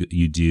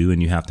do,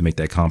 and you have to make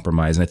that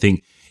compromise. And I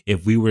think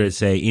if we were to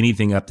say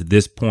anything up to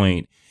this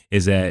point,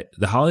 is that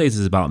the holidays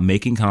is about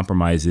making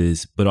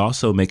compromises, but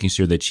also making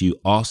sure that you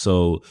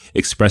also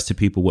express to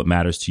people what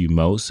matters to you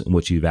most and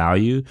what you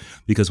value.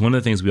 Because one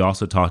of the things we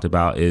also talked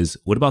about is,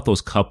 what about those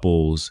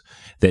couples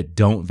that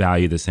don't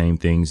value the same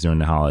things during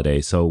the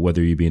holidays? So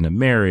whether you be in a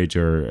marriage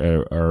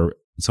or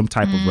some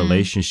type of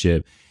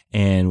relationship,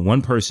 and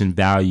one person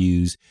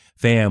values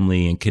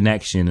family and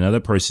connection, another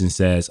person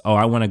says, oh,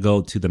 I want to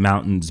go to the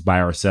mountains by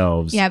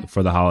ourselves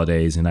for the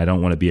holidays and I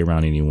don't want to be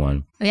around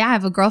anyone. Yeah, I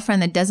have a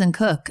girlfriend that doesn't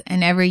cook.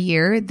 And every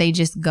year they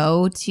just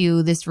go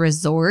to this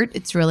resort.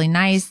 It's really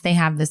nice. They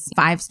have this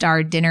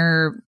 5-star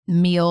dinner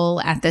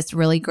meal at this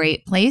really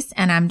great place.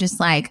 And I'm just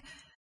like,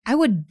 I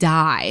would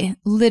die.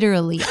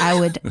 Literally, I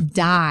would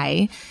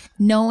die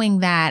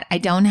knowing that I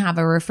don't have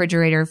a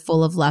refrigerator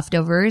full of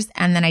leftovers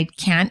and then I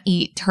can't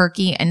eat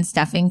turkey and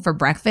stuffing for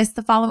breakfast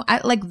the following.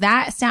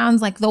 That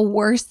sounds like the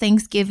worst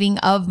Thanksgiving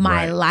of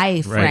my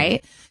life,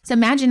 right? So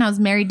imagine I was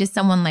married to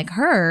someone like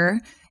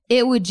her.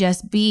 It would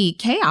just be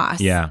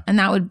chaos. Yeah. And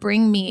that would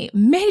bring me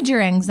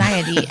major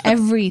anxiety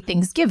every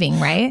Thanksgiving,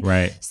 right?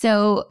 Right.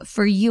 So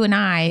for you and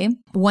I,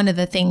 one of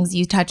the things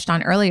you touched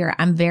on earlier,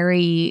 I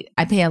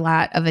pay a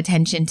lot of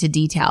attention to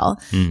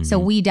detail. Mm-hmm. So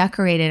we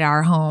decorated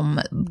our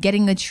home.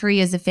 Getting a tree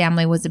as a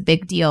family was a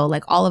big deal.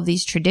 Like all of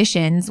these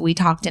traditions, we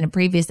talked in a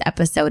previous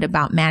episode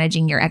about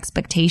managing your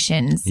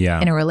expectations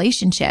in a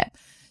relationship.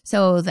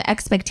 So the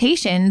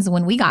expectations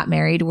when we got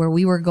married were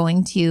we were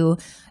going to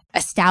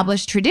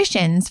establish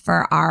traditions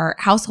for our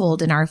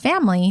household and our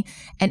family.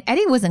 And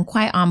Eddie wasn't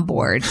quite on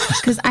board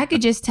because I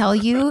could just tell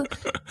you,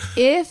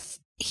 if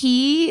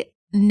he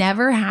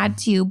never had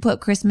to put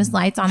Christmas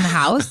lights on the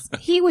house,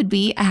 he would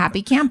be a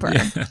happy camper.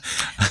 Yeah.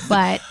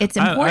 but it's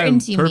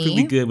important to me. I'm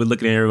perfectly good with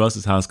looking at everyone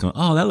else's house going,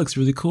 oh, that looks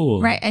really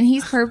cool. Right. And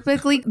he's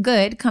perfectly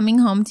good coming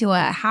home to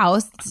a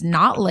house that's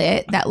not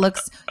lit, that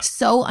looks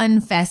so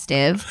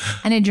unfestive,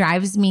 and it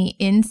drives me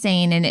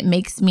insane and it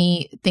makes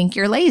me think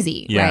you're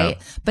lazy, right?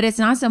 But it's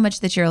not so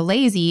much that you're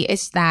lazy,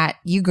 it's that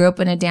you grew up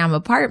in a damn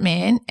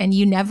apartment and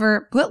you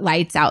never put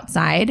lights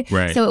outside.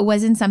 Right. So it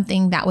wasn't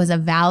something that was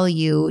of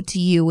value to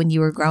you when you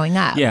were growing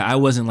up. Yeah, I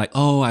wasn't like,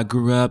 oh, I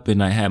grew up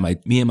and I had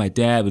me and my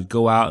dad would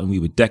go out and we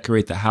would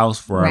decorate the house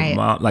for our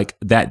mom. Like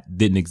that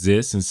didn't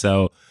exist. And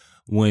so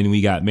when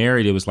we got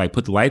married, it was like,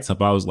 put the lights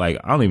up. I was like,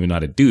 I don't even know how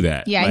to do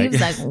that. Yeah, like, he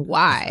was like,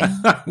 why?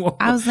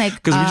 I was like,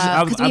 because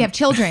we have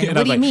children.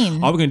 What do you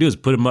mean? All we're going to do is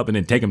put them up and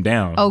then take them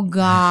down. Oh,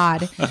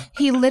 God.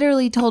 He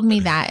literally told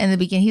me that in the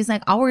beginning. He's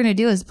like, all we're going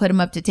to do is put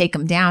them up to take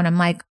them down. I'm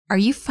like, are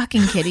you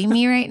fucking kidding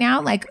me right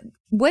now? Like,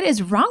 what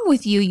is wrong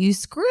with you, you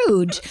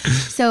Scrooge?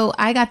 So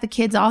I got the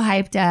kids all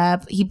hyped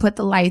up. He put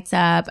the lights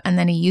up and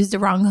then he used the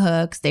wrong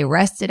hooks. They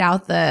rusted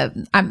out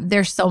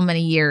there's so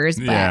many years,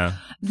 but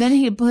then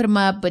he put them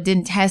up but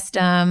didn't test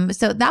them.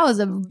 So that was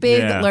a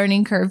big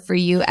learning curve for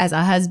you as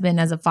a husband,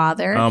 as a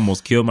father. I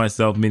almost killed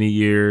myself many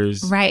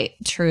years. Right.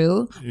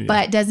 True. Yeah.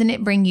 But doesn't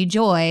it bring you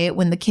joy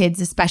when the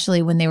kids,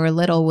 especially when they were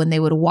little, when they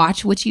would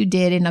watch what you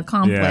did and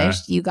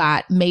accomplished, you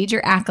got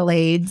major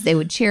accolades. They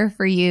would cheer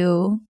for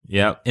you.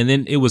 Yeah. And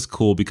then it was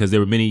cool because there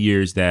were many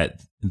years that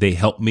they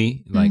helped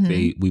me. Like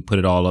we put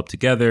it all up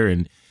together.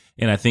 And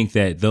I think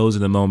that those are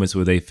the moments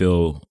where they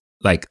feel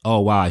like, oh,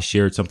 wow, I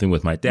shared something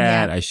with my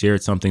dad. Yeah. I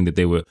shared something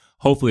that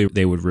hopefully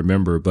they would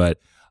remember. But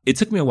it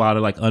took me a while to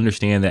like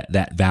understand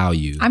that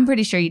value. I'm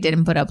pretty sure you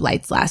didn't put up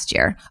lights last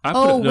year.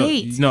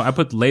 Wait. No, I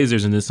put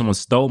lasers and then someone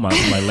stole my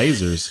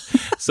lasers.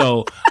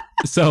 So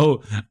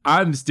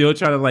I'm still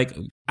trying to like,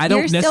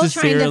 You're still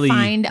trying to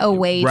find a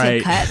way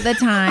to cut the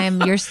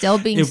time. You're still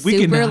being super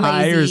lazy. If we can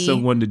hire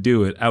someone to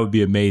do it, that would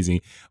be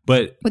amazing.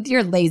 But with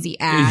your lazy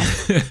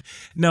ass.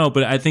 No,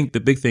 but I think the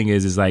big thing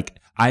is like,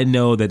 I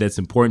know that that's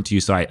important to you.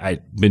 So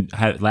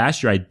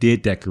last year I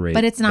did decorate.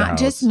 But it's not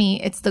just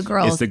me. It's the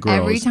girls. It's the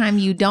girls. Every time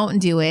you don't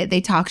do it, they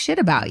talk shit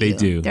about you. They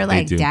do. They're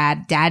like,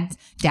 Dad's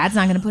not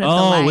going to put up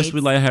the lights. Oh, wish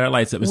we had our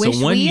lights up. So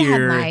one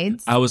year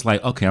I was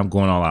like, okay, I'm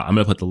going all out. I'm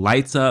going to put the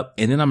lights up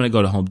and then I'm going to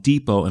go to Home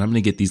Depot and I'm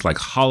going to get these like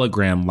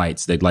hologram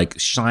lights that like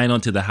shine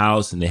onto the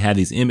house and they have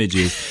these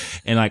images.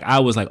 And like, I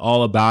was like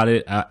all about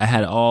it. I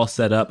had it all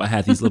set up. I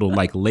had these little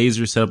like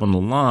lasers set up on the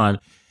lawn.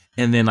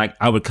 And then like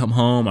I would come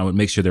home, I would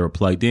make sure they were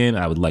plugged in.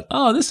 I would like,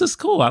 oh, this is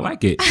cool. I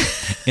like it.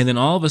 And then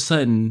all of a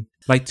sudden,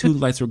 like 2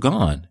 lights were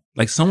gone.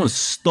 Like someone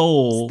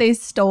stole. They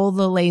stole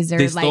the laser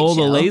light show. They stole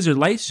the laser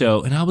light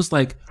show. And I was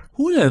like,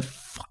 who the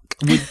fuck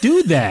would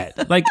do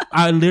that? Like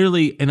I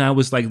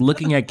was like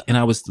looking at, and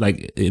I was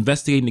like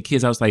investigating the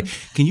kids. I was like,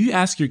 can you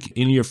ask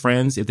any of your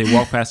friends if they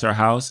walk past our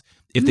house,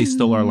 if they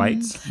stole our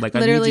lights? Like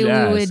literally,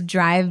 we would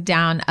drive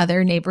down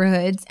other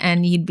neighborhoods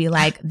and you'd be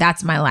like,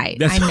 that's my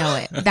light. I know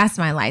it. That's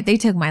my light. They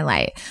took my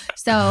light.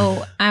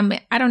 So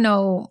I don't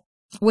know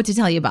what to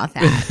tell you about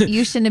that.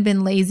 You shouldn't have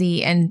been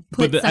lazy and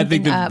put something I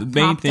think up. The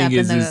main thing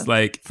is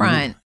like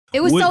front.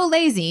 It was so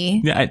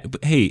lazy. Yeah,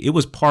 hey, it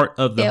was part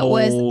of the whole.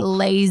 It was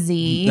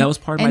lazy. That was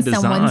part of my design.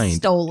 And someone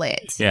stole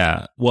it.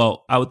 Yeah.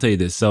 Well, I will tell you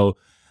this. So,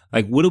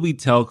 like, what do we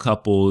tell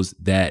couples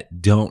that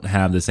don't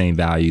have the same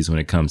values when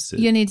it comes to?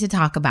 You need to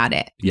talk about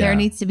it. Yeah. There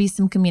needs to be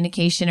some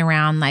communication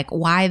around like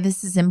why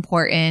this is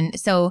important.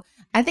 So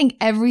I think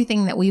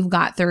everything that we've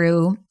got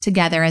through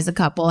together as a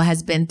couple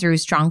has been through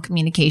strong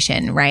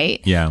communication, right?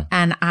 Yeah.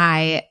 And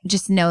I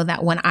just know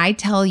that when I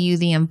tell you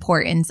the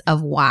importance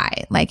of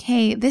why, like,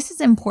 hey, this is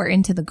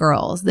important to the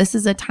girls. This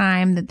is a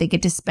time that they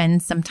get to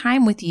spend some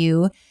time with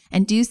you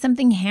and do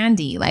something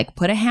handy, like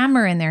put a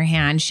hammer in their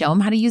hand, show them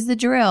how to use the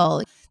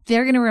drill.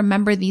 They're going to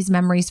remember these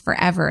memories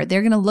forever.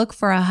 They're going to look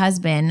for a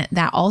husband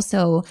that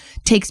also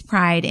takes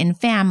pride in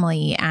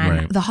family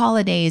and the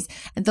holidays.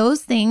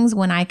 Those things,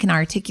 when I can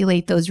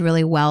articulate those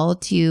really well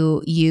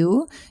to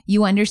you,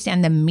 you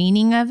understand the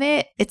meaning of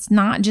it. It's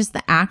not just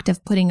the act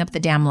of putting up the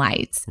damn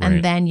lights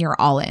and then you're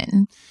all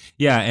in.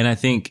 Yeah. And I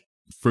think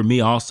for me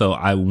also,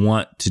 I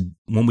want to,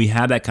 when we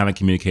have that kind of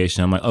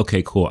communication, I'm like,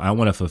 okay, cool. I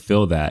want to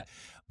fulfill that.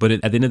 But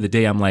at the end of the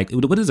day, I'm like,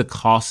 what does it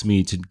cost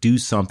me to do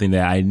something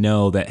that I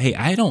know that, hey,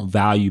 I don't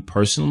value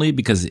personally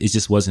because it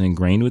just wasn't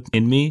ingrained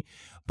in me,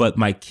 but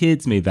my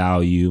kids may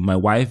value, my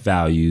wife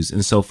values.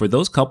 And so for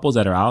those couples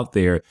that are out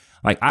there,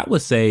 like I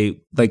would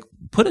say, like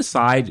put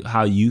aside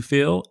how you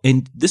feel.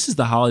 And this is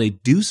the holiday.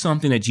 Do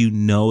something that you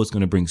know is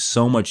going to bring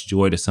so much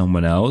joy to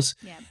someone else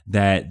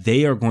that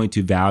they are going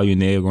to value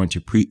and they are going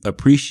to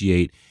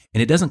appreciate.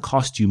 And it doesn't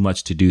cost you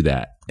much to do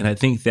that. And I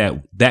think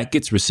that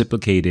gets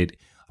reciprocated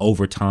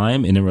over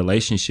time in a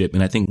relationship.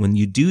 And I think when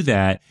you do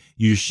that,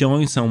 you're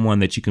showing someone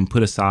that you can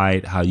put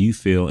aside how you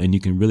feel and you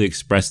can really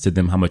express to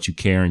them how much you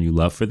care and you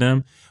love for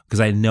them. Because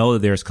I know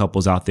that there's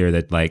couples out there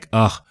that like,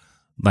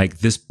 like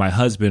this, my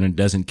husband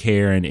doesn't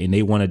care and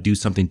they want to do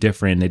something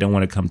different and they don't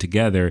want to come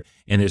together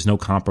and there's no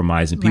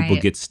compromise and people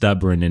get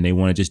stubborn and they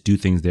want to just do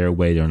things their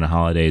way during the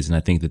holidays. And I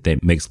think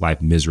that makes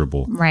life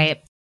miserable.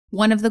 Right.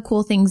 One of the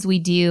cool things we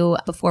do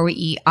before we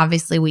eat,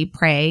 obviously we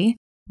pray,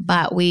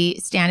 but we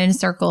stand in a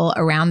circle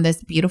around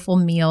this beautiful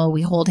meal.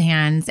 We hold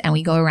hands and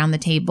we go around the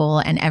table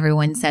and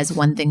everyone says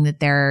one thing that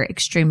they're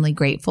extremely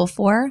grateful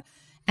for.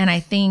 And I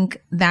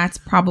think that's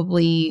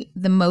probably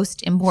the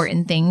most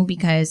important thing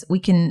because we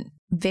can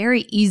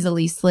very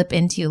easily slip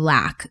into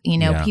lack.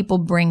 People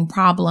bring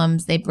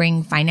problems, they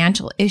bring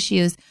financial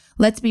issues.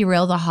 Let's be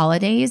real, the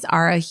holidays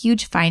are a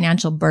huge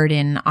financial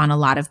burden on a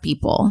lot of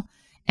people.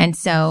 And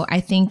so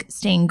I think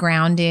staying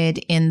grounded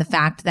in the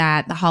fact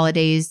that the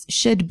holidays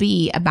should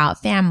be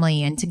about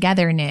family and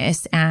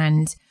togetherness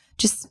and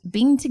just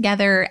being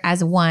together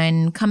as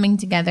one, coming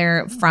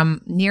together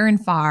from near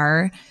and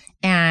far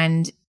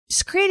and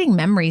just creating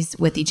memories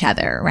with each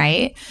other,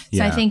 right?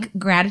 So I think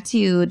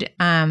gratitude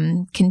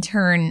can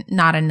turn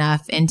not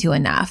enough into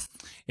enough.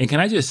 And can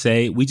I just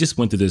say, we just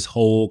went through this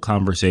whole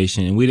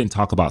conversation and we didn't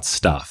talk about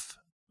stuff,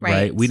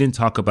 right? We didn't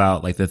talk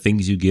about like the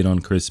things you get on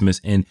Christmas.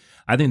 And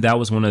I think that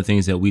was one of the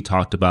things that we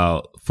talked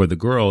about for the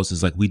girls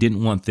is like, we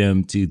didn't want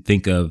them to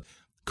think of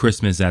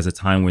Christmas as a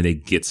time where they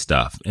get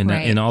stuff.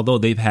 And although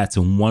they've had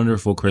some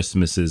wonderful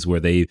Christmases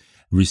where they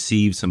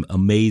received some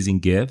amazing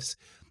gifts,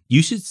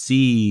 you should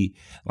see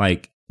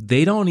like,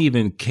 they don't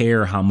even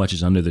care how much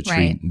is under the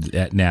tree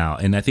now.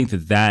 And I think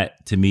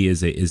that to me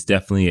is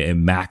definitely a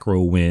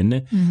macro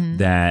win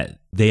that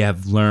they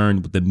have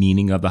learned the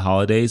meaning of the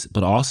holidays,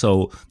 but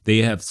also they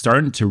have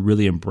started to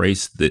really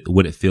embrace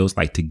what it feels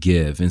like to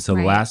give. And so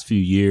the last few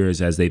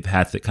years, as they've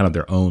had kind of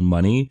their own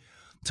money,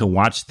 to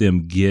watch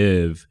them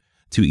give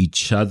to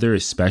each other,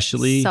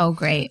 especially. So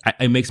great.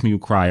 It makes me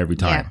cry every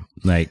time.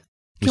 Like,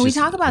 can we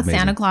talk about amazing.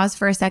 Santa Claus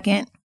for a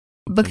second?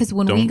 Because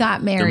when we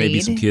got married, there may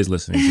be some kids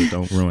listening, so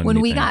don't ruin when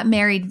anything. We got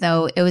married,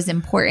 though, it was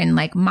important.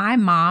 Like my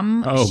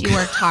mom, she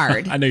worked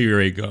hard. I know you were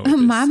ready to go.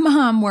 My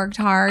mom worked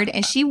hard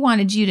and she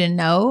wanted you to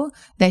know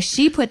that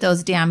she put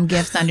those damn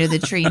gifts under the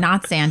tree,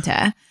 not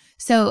Santa.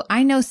 So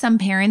I know some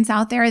parents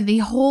out there, the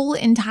whole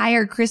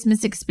entire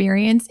Christmas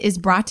experience is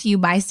brought to you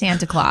by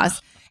Santa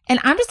Claus. And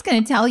I'm just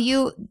going to tell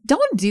you,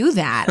 don't do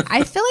that.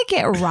 I feel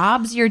like it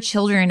robs your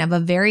children of a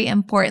very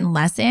important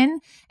lesson.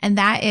 And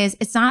that is,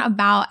 it's not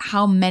about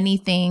how many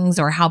things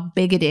or how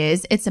big it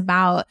is. It's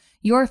about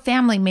your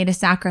family made a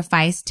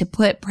sacrifice to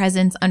put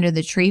presents under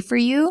the tree for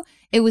you.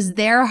 It was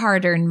their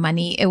hard-earned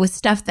money. It was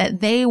stuff that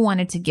they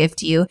wanted to give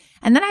to you.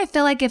 And then I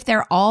feel like if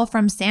they're all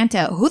from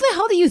Santa, who the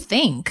hell do you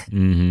think?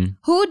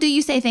 Who do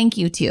you say thank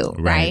you to,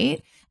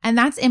 right? And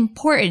that's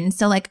important.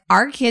 So like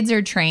our kids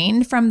are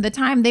trained from the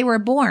time they were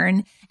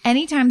born.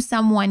 Anytime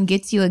someone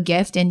gets you a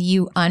gift and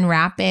you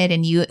unwrap it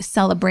and you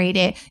celebrate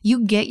it,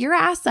 you get your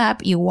ass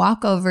up, you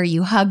walk over,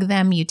 you hug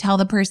them, you tell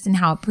the person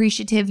how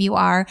appreciative you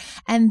are,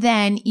 and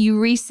then you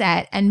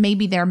reset and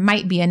maybe there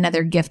might be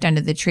another gift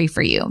under the tree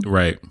for you.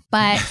 Right.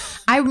 But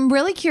I'm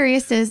really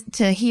curious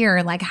to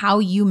hear like how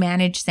you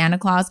manage Santa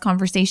Claus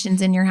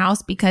conversations in your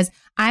house, because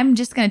I'm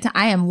just going to,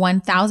 I am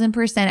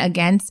 1000%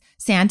 against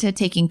Santa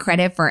taking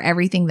credit for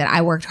everything that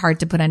I worked hard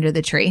to put under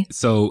the tree.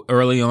 So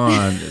early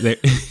on,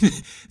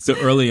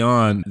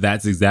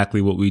 that's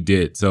exactly what we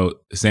did. So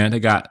Santa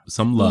got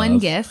some love. One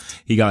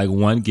gift. He got like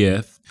one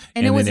gift.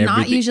 And it was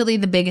not usually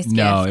the biggest gift.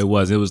 No, it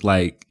was. It was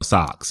like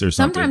socks or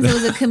something. Sometimes it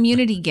was a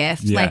community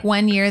gift. Yeah. Like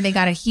one year they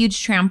got a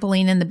huge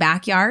trampoline in the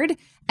backyard.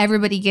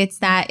 Everybody gets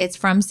that. It's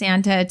from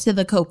Santa to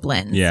the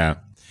Copelands. Yeah.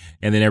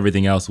 And then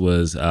everything else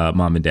was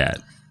mom and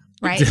dad.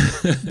 Right?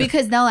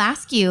 Because they'll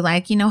ask you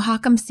like, how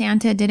come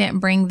Santa didn't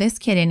bring this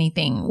kid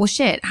anything? Well,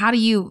 shit, what are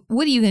you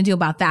going to do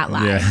about that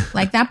lie? Yeah.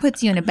 Like that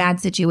puts you in a bad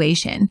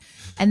situation.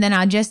 And then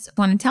I just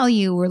want to tell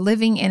you, we're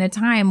living in a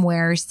time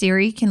where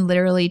Siri can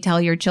literally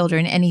tell your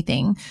children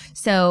anything.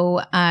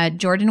 So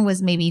Jordan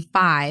was maybe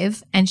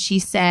 5 and she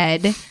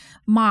said,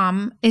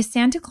 Mom, is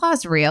Santa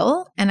Claus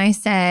real? And I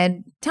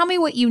said, tell me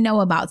what you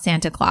know about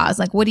Santa Claus.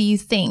 Like, what do you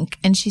think?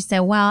 And she said,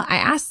 well, I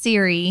asked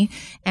Siri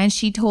and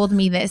she told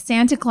me that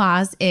Santa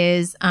Claus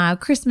is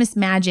Christmas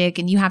magic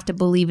and you have to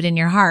believe it in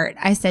your heart.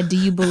 I said, do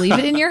you believe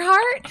it in your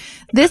heart?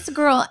 This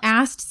girl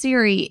asked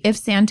Siri if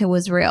Santa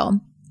was real.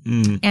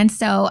 And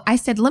so I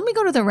said, let me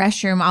go to the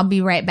restroom. I'll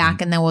be right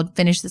back and then we'll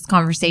finish this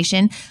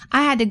conversation.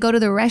 I had to go to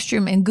the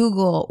restroom and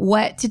Google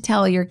what to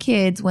tell your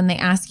kids when they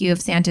ask you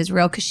if Santa's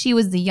real, because she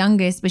was the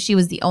youngest, but she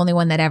was the only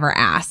one that ever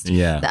asked.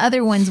 Yeah. The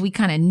other ones, we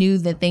kind of knew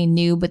that they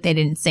knew, but they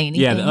didn't say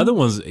anything. Yeah, the other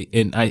ones,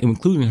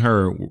 including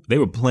her, they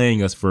were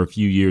playing us for a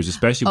few years,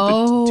 especially with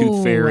the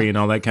Tooth Fairy and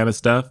all that kind of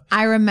stuff.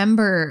 I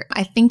remember,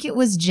 I think it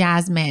was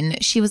Jasmine.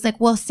 She was like,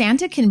 well,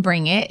 Santa can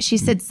bring it. She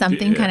said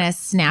something kind of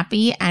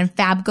snappy and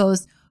Fab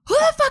goes, who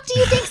the fuck do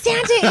you think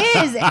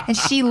Santa is? And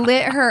she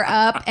lit her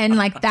up. And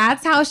like,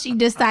 that's how she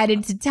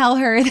decided to tell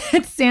her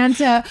that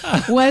Santa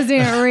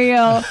wasn't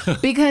real.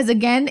 Because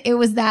again, it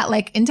was that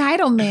like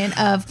entitlement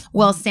of,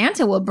 well,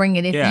 Santa will bring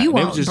it if you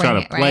won't just bring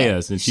trying it, to play right?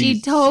 us. And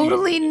she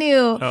totally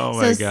knew. Oh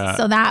my God.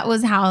 So that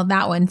was how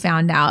that one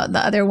found out.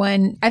 The other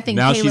one, I think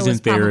now Taylor she's was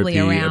in therapy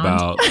probably around.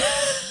 about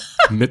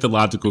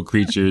mythological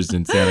creatures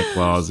and Santa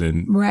Claus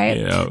and right.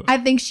 You know. I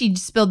think she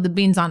spilled the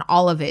beans on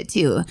all of it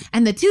too.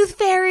 And the Tooth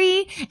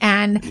Fairy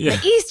and the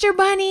Easter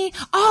Bunny,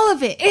 all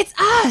of it. It's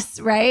us,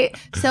 right?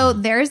 So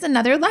there's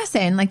another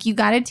lesson. Like you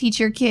got to teach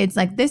your kids,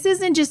 like this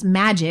isn't just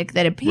magic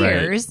that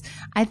appears. Right.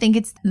 I think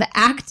it's the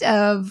act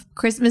of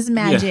Christmas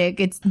magic.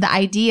 Yeah. It's the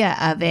idea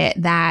of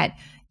it that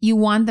you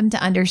want them to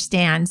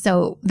understand.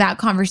 So that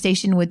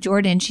conversation with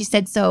Jordan, she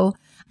said, so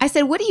I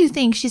said, what do you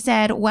think? She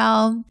said,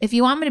 well, if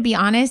you want me to be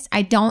honest,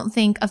 I don't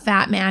think a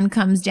fat man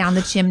comes down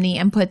the chimney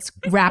and puts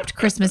wrapped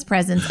Christmas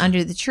presents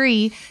under the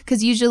tree,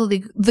 because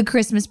usually the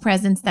Christmas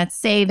presents that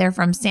say they're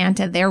from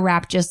Santa, they're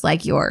wrapped just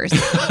like yours.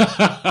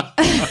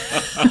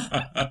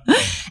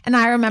 And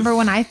I remember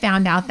when I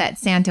found out that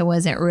Santa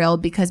wasn't real,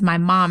 because my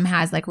mom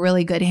has like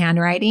really good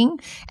handwriting,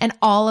 and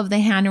all of the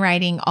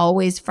handwriting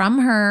always from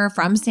her,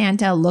 from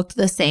Santa, looked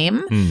the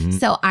same. Mm-hmm.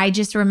 So I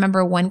just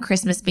remember one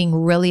Christmas being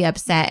really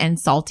upset and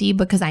salty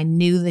because I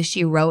knew that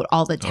she wrote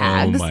all the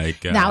tags. Oh my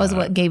God. That was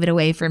what gave it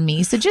away for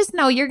me. So just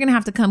know you're going to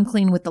have to come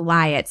clean with the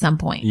lie at some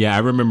point. Yeah, I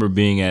remember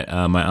being at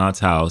my aunt's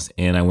house,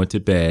 and I went to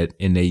bed,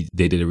 and they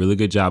did a really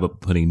good job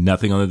of putting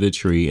nothing under the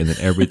tree, and then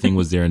everything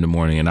was there in the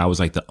morning. And I was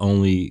like the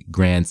only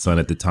grandson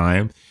at the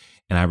time.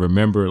 And I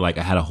remember like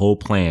I had a whole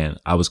plan.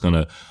 I was going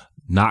to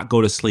not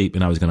go to sleep,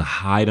 and I was going to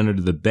hide under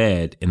the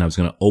bed, and I was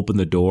going to open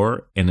the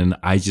door. And then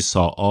I just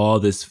saw all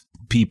this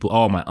people,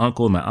 all my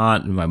uncle, my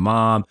aunt, and my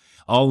mom,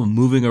 all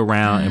moving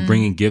around and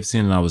bringing gifts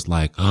in. And I was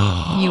like,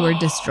 oh. You were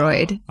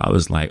destroyed. I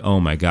was like, oh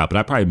my God. But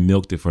I probably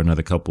milked it for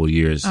another couple of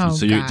years. Oh,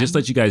 so you're, just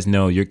let you guys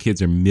know, your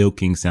kids are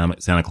milking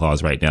Santa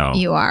Claus right now.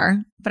 You are.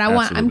 But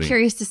I'm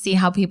curious to see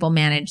how people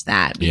manage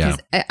that, because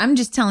I'm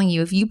just telling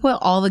you, if you put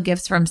all the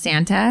gifts from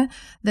Santa,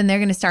 then they're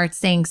going to start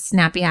saying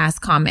snappy ass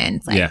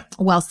comments like,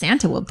 well,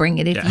 Santa will bring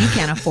it if you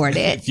can't afford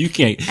it. If you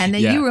can't. And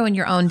then you ruin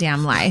your own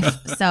damn life.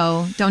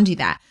 So don't do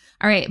that.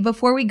 All right.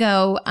 Before we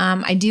go,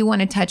 I do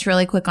want to touch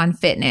really quick on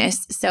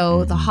fitness.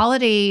 So the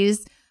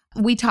holidays,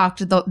 we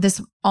talked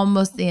this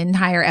almost the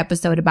entire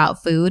episode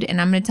about food. And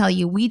I'm going to tell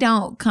you, we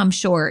don't come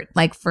short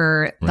like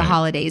for the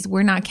holidays.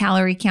 We're not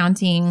calorie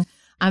counting.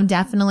 I'm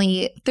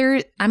definitely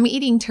I'm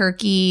eating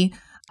turkey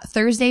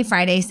Thursday,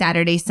 Friday,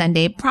 Saturday,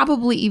 Sunday,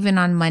 probably even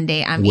on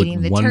Monday. I'm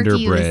eating the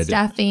turkey, the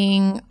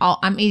stuffing.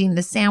 I'm eating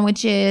the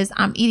sandwiches.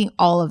 I'm eating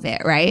all of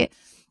it, right?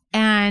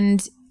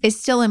 And it's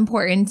still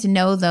important to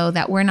know, though,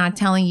 that we're not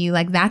telling you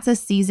like that's a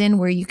season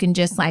where you can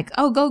just like,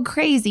 oh, go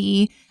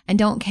crazy and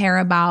don't care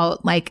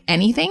about like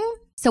anything.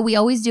 So we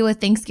always do a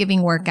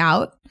Thanksgiving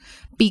workout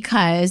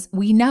because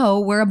we know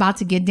we're about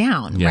to get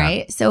down,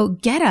 right? So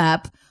get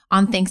up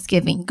on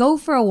Thanksgiving, go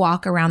for a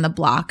walk around the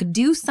block,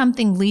 do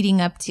something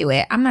leading up to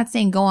it. I'm not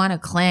saying go on a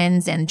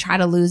cleanse and try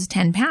to lose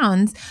 10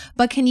 pounds,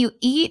 but can you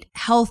eat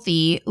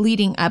healthy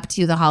leading up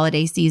to the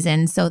holiday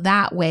season? So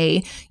that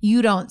way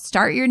you don't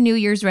start your New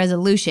Year's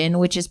resolution,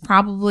 which is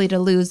probably to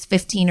lose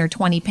 15 or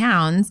 20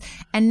 pounds.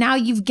 And now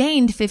you've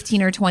gained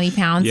 15 or 20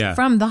 pounds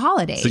from the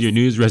holidays. So your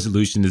New Year's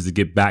resolution is to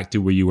get back to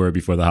where you were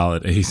before the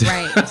holidays.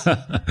 Right.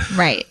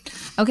 Right.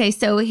 Okay,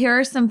 so here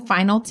are some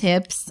final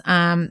tips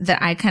that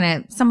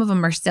I some of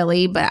them are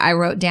silly, but I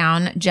wrote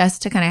down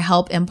just to kind of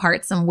help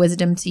impart some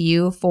wisdom to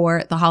you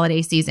for the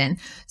holiday season.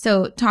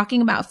 So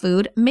talking about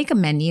food, make a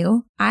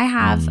menu. I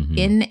have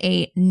in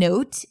a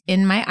note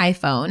in my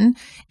iPhone,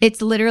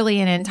 it's literally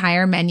an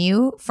entire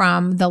menu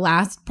from the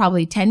last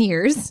probably 10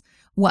 years.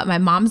 What my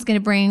mom's going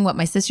to bring, what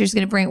my sister's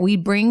going to bring. We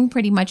bring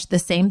pretty much the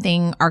same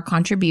thing, our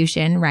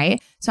contribution, right?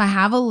 So I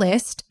have a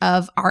list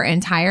of our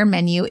entire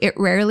menu. It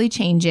rarely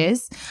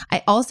changes.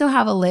 I also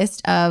have a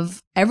list of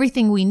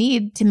everything we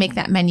need to make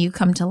that menu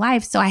come to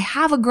life. So I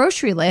have a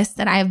grocery list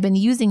that I have been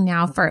using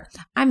now for,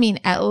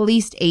 at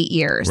least 8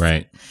 years.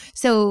 Right.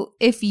 So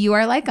if you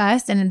are like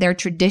us and they're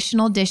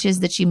traditional dishes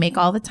that you make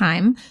all the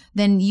time,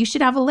 then you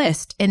should have a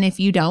list. And if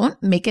you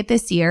don't, make it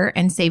this year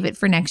and save it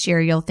for next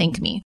year. You'll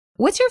thank me.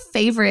 What's your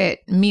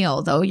favorite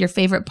meal, though? Your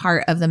favorite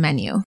part of the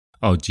menu?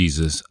 Oh,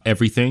 Jesus.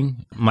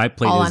 Everything. My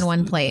plate all is on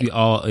one plate.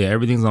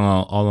 Everything's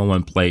all on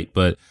one plate,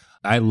 but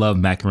I love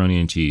macaroni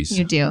and cheese.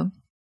 You do.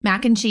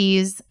 Mac and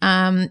cheese.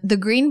 The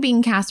green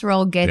bean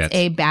casserole gets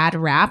a bad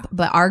rap,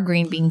 but our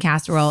green bean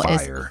casserole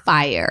is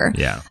fire.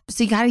 Yeah.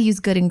 So you got to use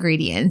good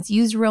ingredients.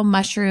 Use real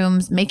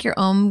mushrooms. Make your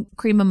own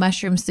cream of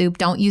mushroom soup.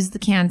 Don't use the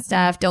canned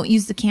stuff. Don't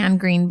use the canned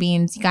green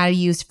beans. You got to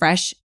use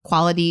fresh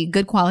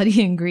good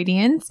quality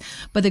ingredients.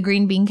 But the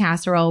green bean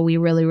casserole, we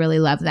really, really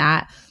love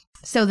that.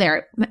 So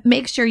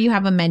make sure you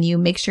have a menu.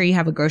 Make sure you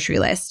have a grocery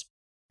list.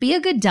 Be a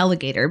good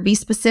delegator. Be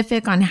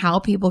specific on how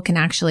people can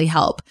actually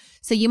help.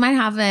 So you might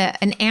have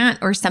an aunt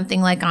or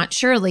something like Aunt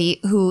Shirley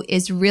who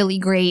is really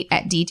great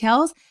at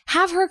details.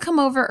 Have her come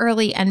over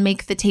early and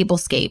make the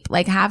tablescape.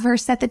 Like have her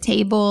set the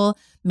table.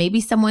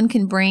 Maybe someone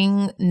can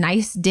bring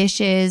nice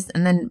dishes,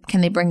 and then can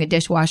they bring a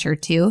dishwasher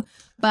too?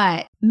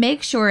 But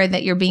make sure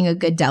that you're being a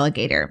good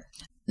delegator.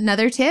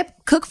 another tip,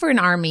 cook for an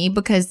army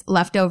because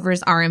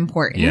leftovers are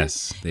important.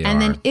 Yes, they are.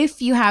 And then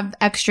if you have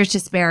extra to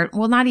spare,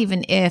 well, not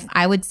even if,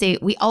 I would say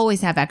we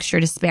always have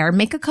extra to spare.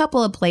 Make a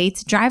couple of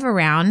plates, drive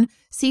around,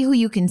 see who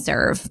you can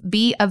serve,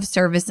 be of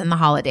service in the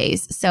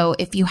holidays. So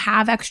if you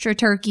have extra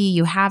turkey,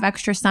 you have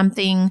extra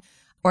something,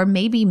 or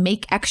maybe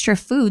make extra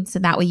food so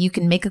that way you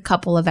can make a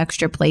couple of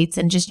extra plates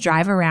and just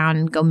drive around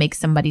and go make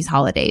somebody's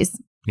holidays.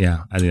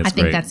 Yeah, I think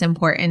great. That's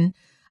important.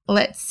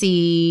 Let's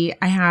see.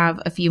 I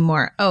have a few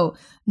more. Oh,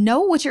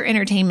 know what your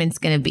entertainment's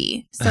going to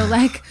be. So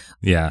like,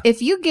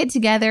 if you get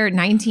together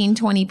 19,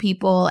 20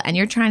 people and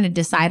you're trying to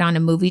decide on a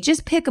movie,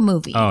 just pick a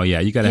movie. Oh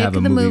yeah. You got to have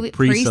a movie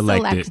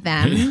pre-selected. Pre-select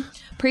them.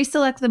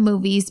 Pre-select the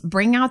movies,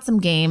 bring out some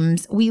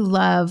games. We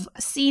love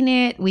Seen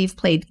It. We've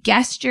played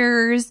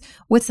Gestures.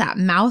 What's that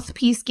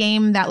mouthpiece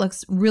game? That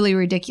looks really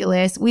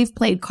ridiculous. We've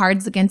played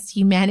Cards Against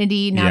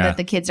Humanity. Now that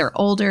the kids are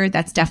older,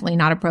 that's definitely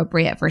not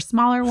appropriate for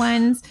smaller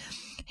ones.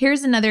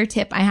 Here's another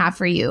tip I have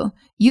for you.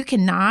 You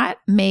cannot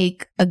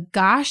make a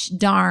gosh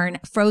darn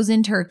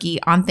frozen turkey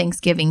on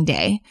Thanksgiving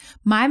Day.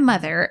 My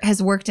mother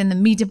has worked in the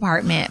meat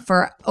department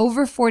for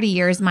over 40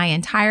 years, my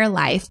entire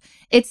life.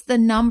 It's the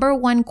number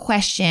one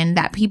question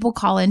that people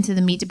call into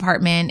the meat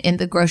department in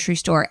the grocery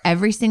store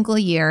every single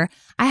year.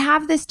 I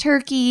have this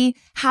turkey.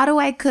 How do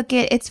I cook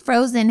it? It's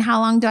frozen. How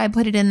long do I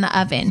put it in the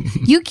oven?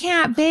 You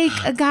can't bake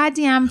a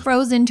goddamn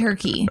frozen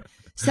turkey.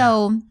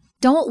 So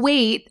don't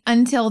wait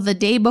until the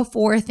day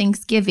before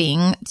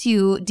Thanksgiving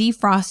to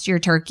defrost your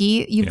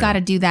turkey. You've got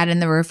to do that in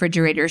the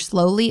refrigerator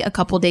slowly a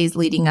couple days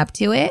leading up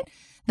to it.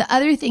 The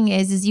other thing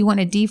is you want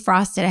to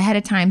defrost it ahead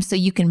of time so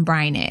you can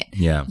brine it.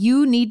 Yeah.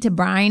 You need to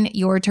brine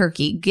your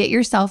turkey. Get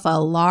yourself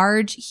a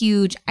large,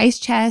 huge ice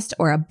chest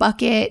or a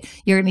bucket.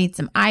 You're going to need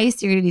some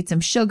ice. You're going to need some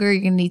sugar.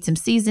 You're going to need some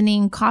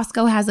seasoning.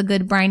 Costco has a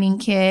good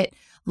brining kit.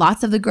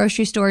 Lots of the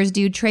grocery stores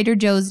do. Trader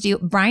Joe's do.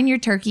 Brine your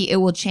turkey. It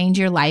will change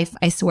your life.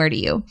 I swear to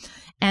you.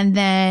 And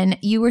then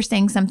you were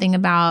saying something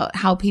about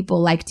how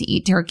people like to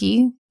eat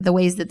turkey, the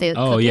ways that they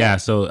cook it.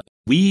 So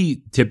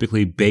we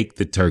typically bake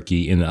the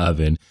turkey in the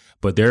oven,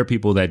 but there are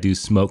people that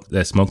smoke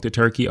the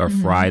turkey or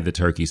fry the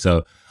turkey.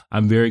 So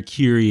I'm very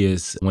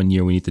curious. One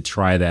year we need to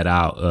try that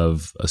out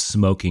of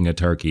smoking a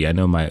turkey. I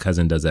know my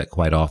cousin does that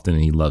quite often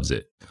and he loves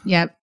it.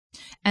 Yep.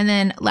 And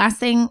then last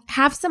thing,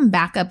 have some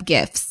backup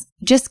gifts.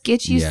 Just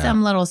get you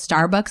some little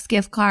Starbucks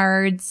gift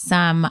cards,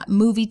 some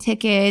movie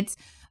tickets.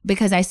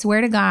 Because I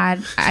swear to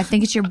God, I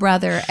think it's your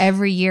brother.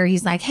 Every year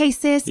he's like, hey,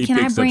 sis, can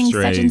I bring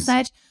such and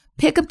such?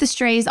 Pick up the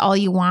strays all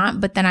you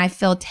want. But then I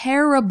feel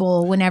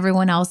terrible when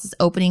everyone else is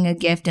opening a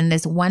gift and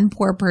this one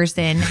poor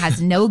person has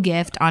no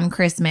gift on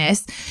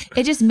Christmas.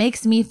 It just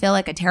makes me feel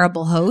like a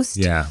terrible host.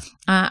 Yeah.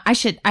 I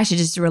should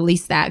just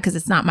release that because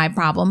it's not my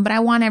problem. But I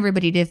want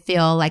everybody to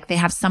feel like they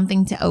have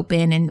something to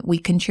open and we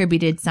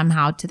contributed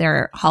somehow to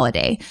their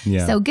holiday.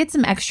 Yeah. So get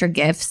some extra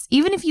gifts.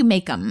 Even if you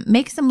make them,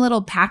 make some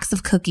little packs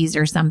of cookies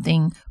or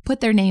something,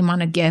 put their name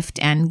on a gift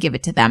and give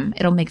it to them.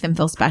 It'll make them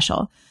feel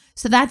special.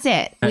 So that's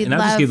it. I'll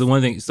just give the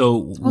one thing.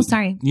 So,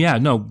 sorry. Yeah,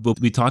 no, but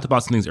we talked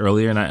about some things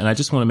earlier and I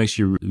just want to make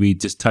sure we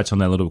just touch on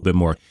that a little bit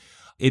more.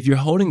 If you're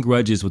holding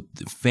grudges with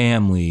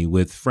family,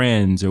 with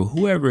friends or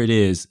whoever it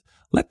is,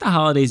 let the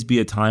holidays be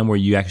a time where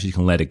you actually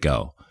can let it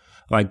go.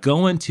 Like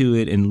go into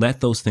it and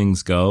let those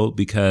things go,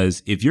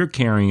 because if you're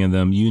carrying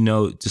them,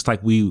 just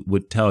like we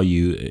would tell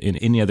you in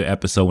any other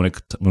episode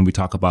when we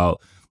talk about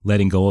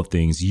letting go of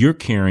things, you're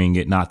carrying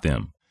it, not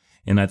them.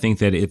 And I think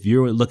that if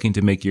you're looking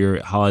to make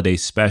your holiday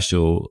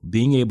special,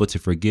 being able to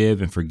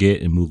forgive and forget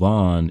and move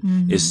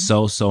on is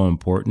so, so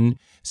important.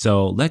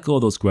 So let go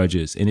of those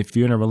grudges. And if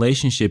you're in a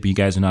relationship and you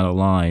guys are not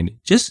aligned,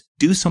 just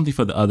do something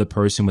for the other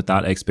person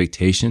without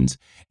expectations.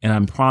 And I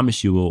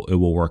promise you it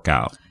will work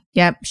out.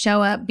 Yep.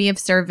 Show up, be of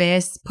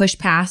service, push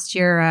past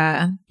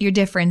your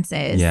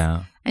differences.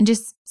 Yeah. And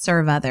just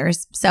serve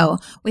others. So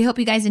we hope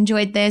you guys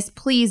enjoyed this.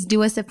 Please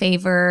do us a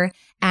favor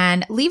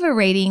and leave a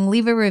rating,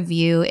 leave a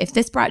review. If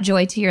this brought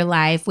joy to your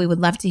life, we would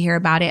love to hear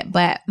about it.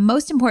 But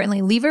most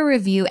importantly, leave a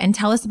review and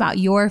tell us about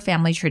your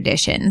family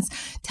traditions.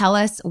 Tell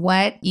us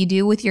what you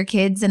do with your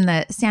kids and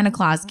the Santa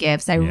Claus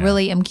gifts. I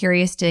really am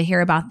curious to hear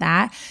about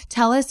that.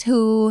 Tell us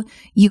who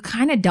you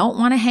kind of don't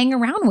want to hang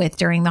around with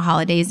during the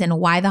holidays and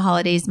why the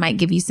holidays might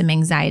give you some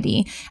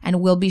anxiety. And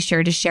we'll be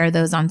sure to share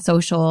those on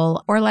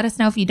social, or let us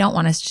know if you don't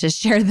want us to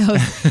share those.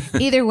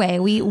 Either way,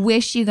 we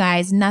wish you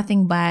guys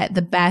nothing but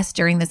the best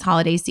during this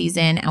holiday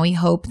season. And we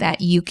hope that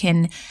you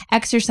can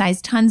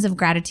exercise tons of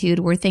gratitude.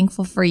 We're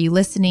thankful for you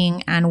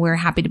listening, and we're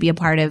happy to be a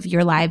part of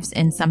your lives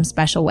in some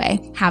special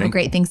way. Have a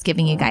great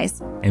Thanksgiving, you guys.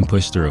 And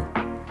push through.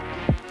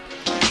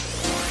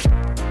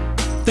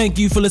 Thank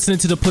you for listening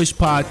to the Push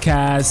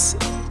Podcast.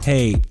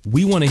 hey,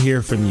 we want to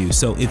hear from you.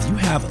 So if you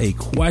have a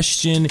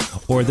question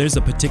or there's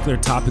a particular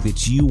topic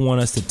that you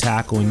want us to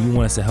tackle and you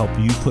want us to help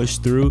you push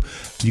through,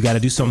 you got to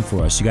do something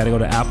for us. You got to go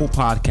to Apple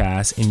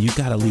Podcasts and you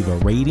got to leave a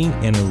rating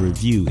and a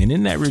review. And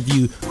in that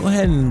review, go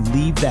ahead and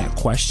leave that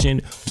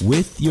question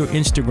with your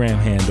Instagram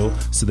handle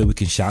so that we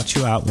can shout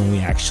you out when we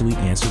actually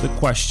answer the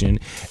question.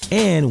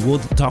 And we'll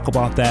talk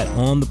about that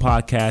on the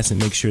podcast and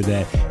make sure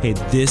that, hey,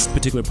 this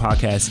particular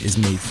podcast is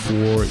made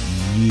for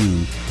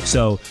you.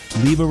 So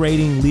leave a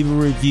rating, leave a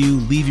review,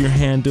 leave your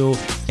handle,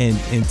 and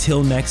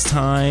until next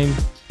time,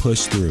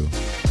 push through.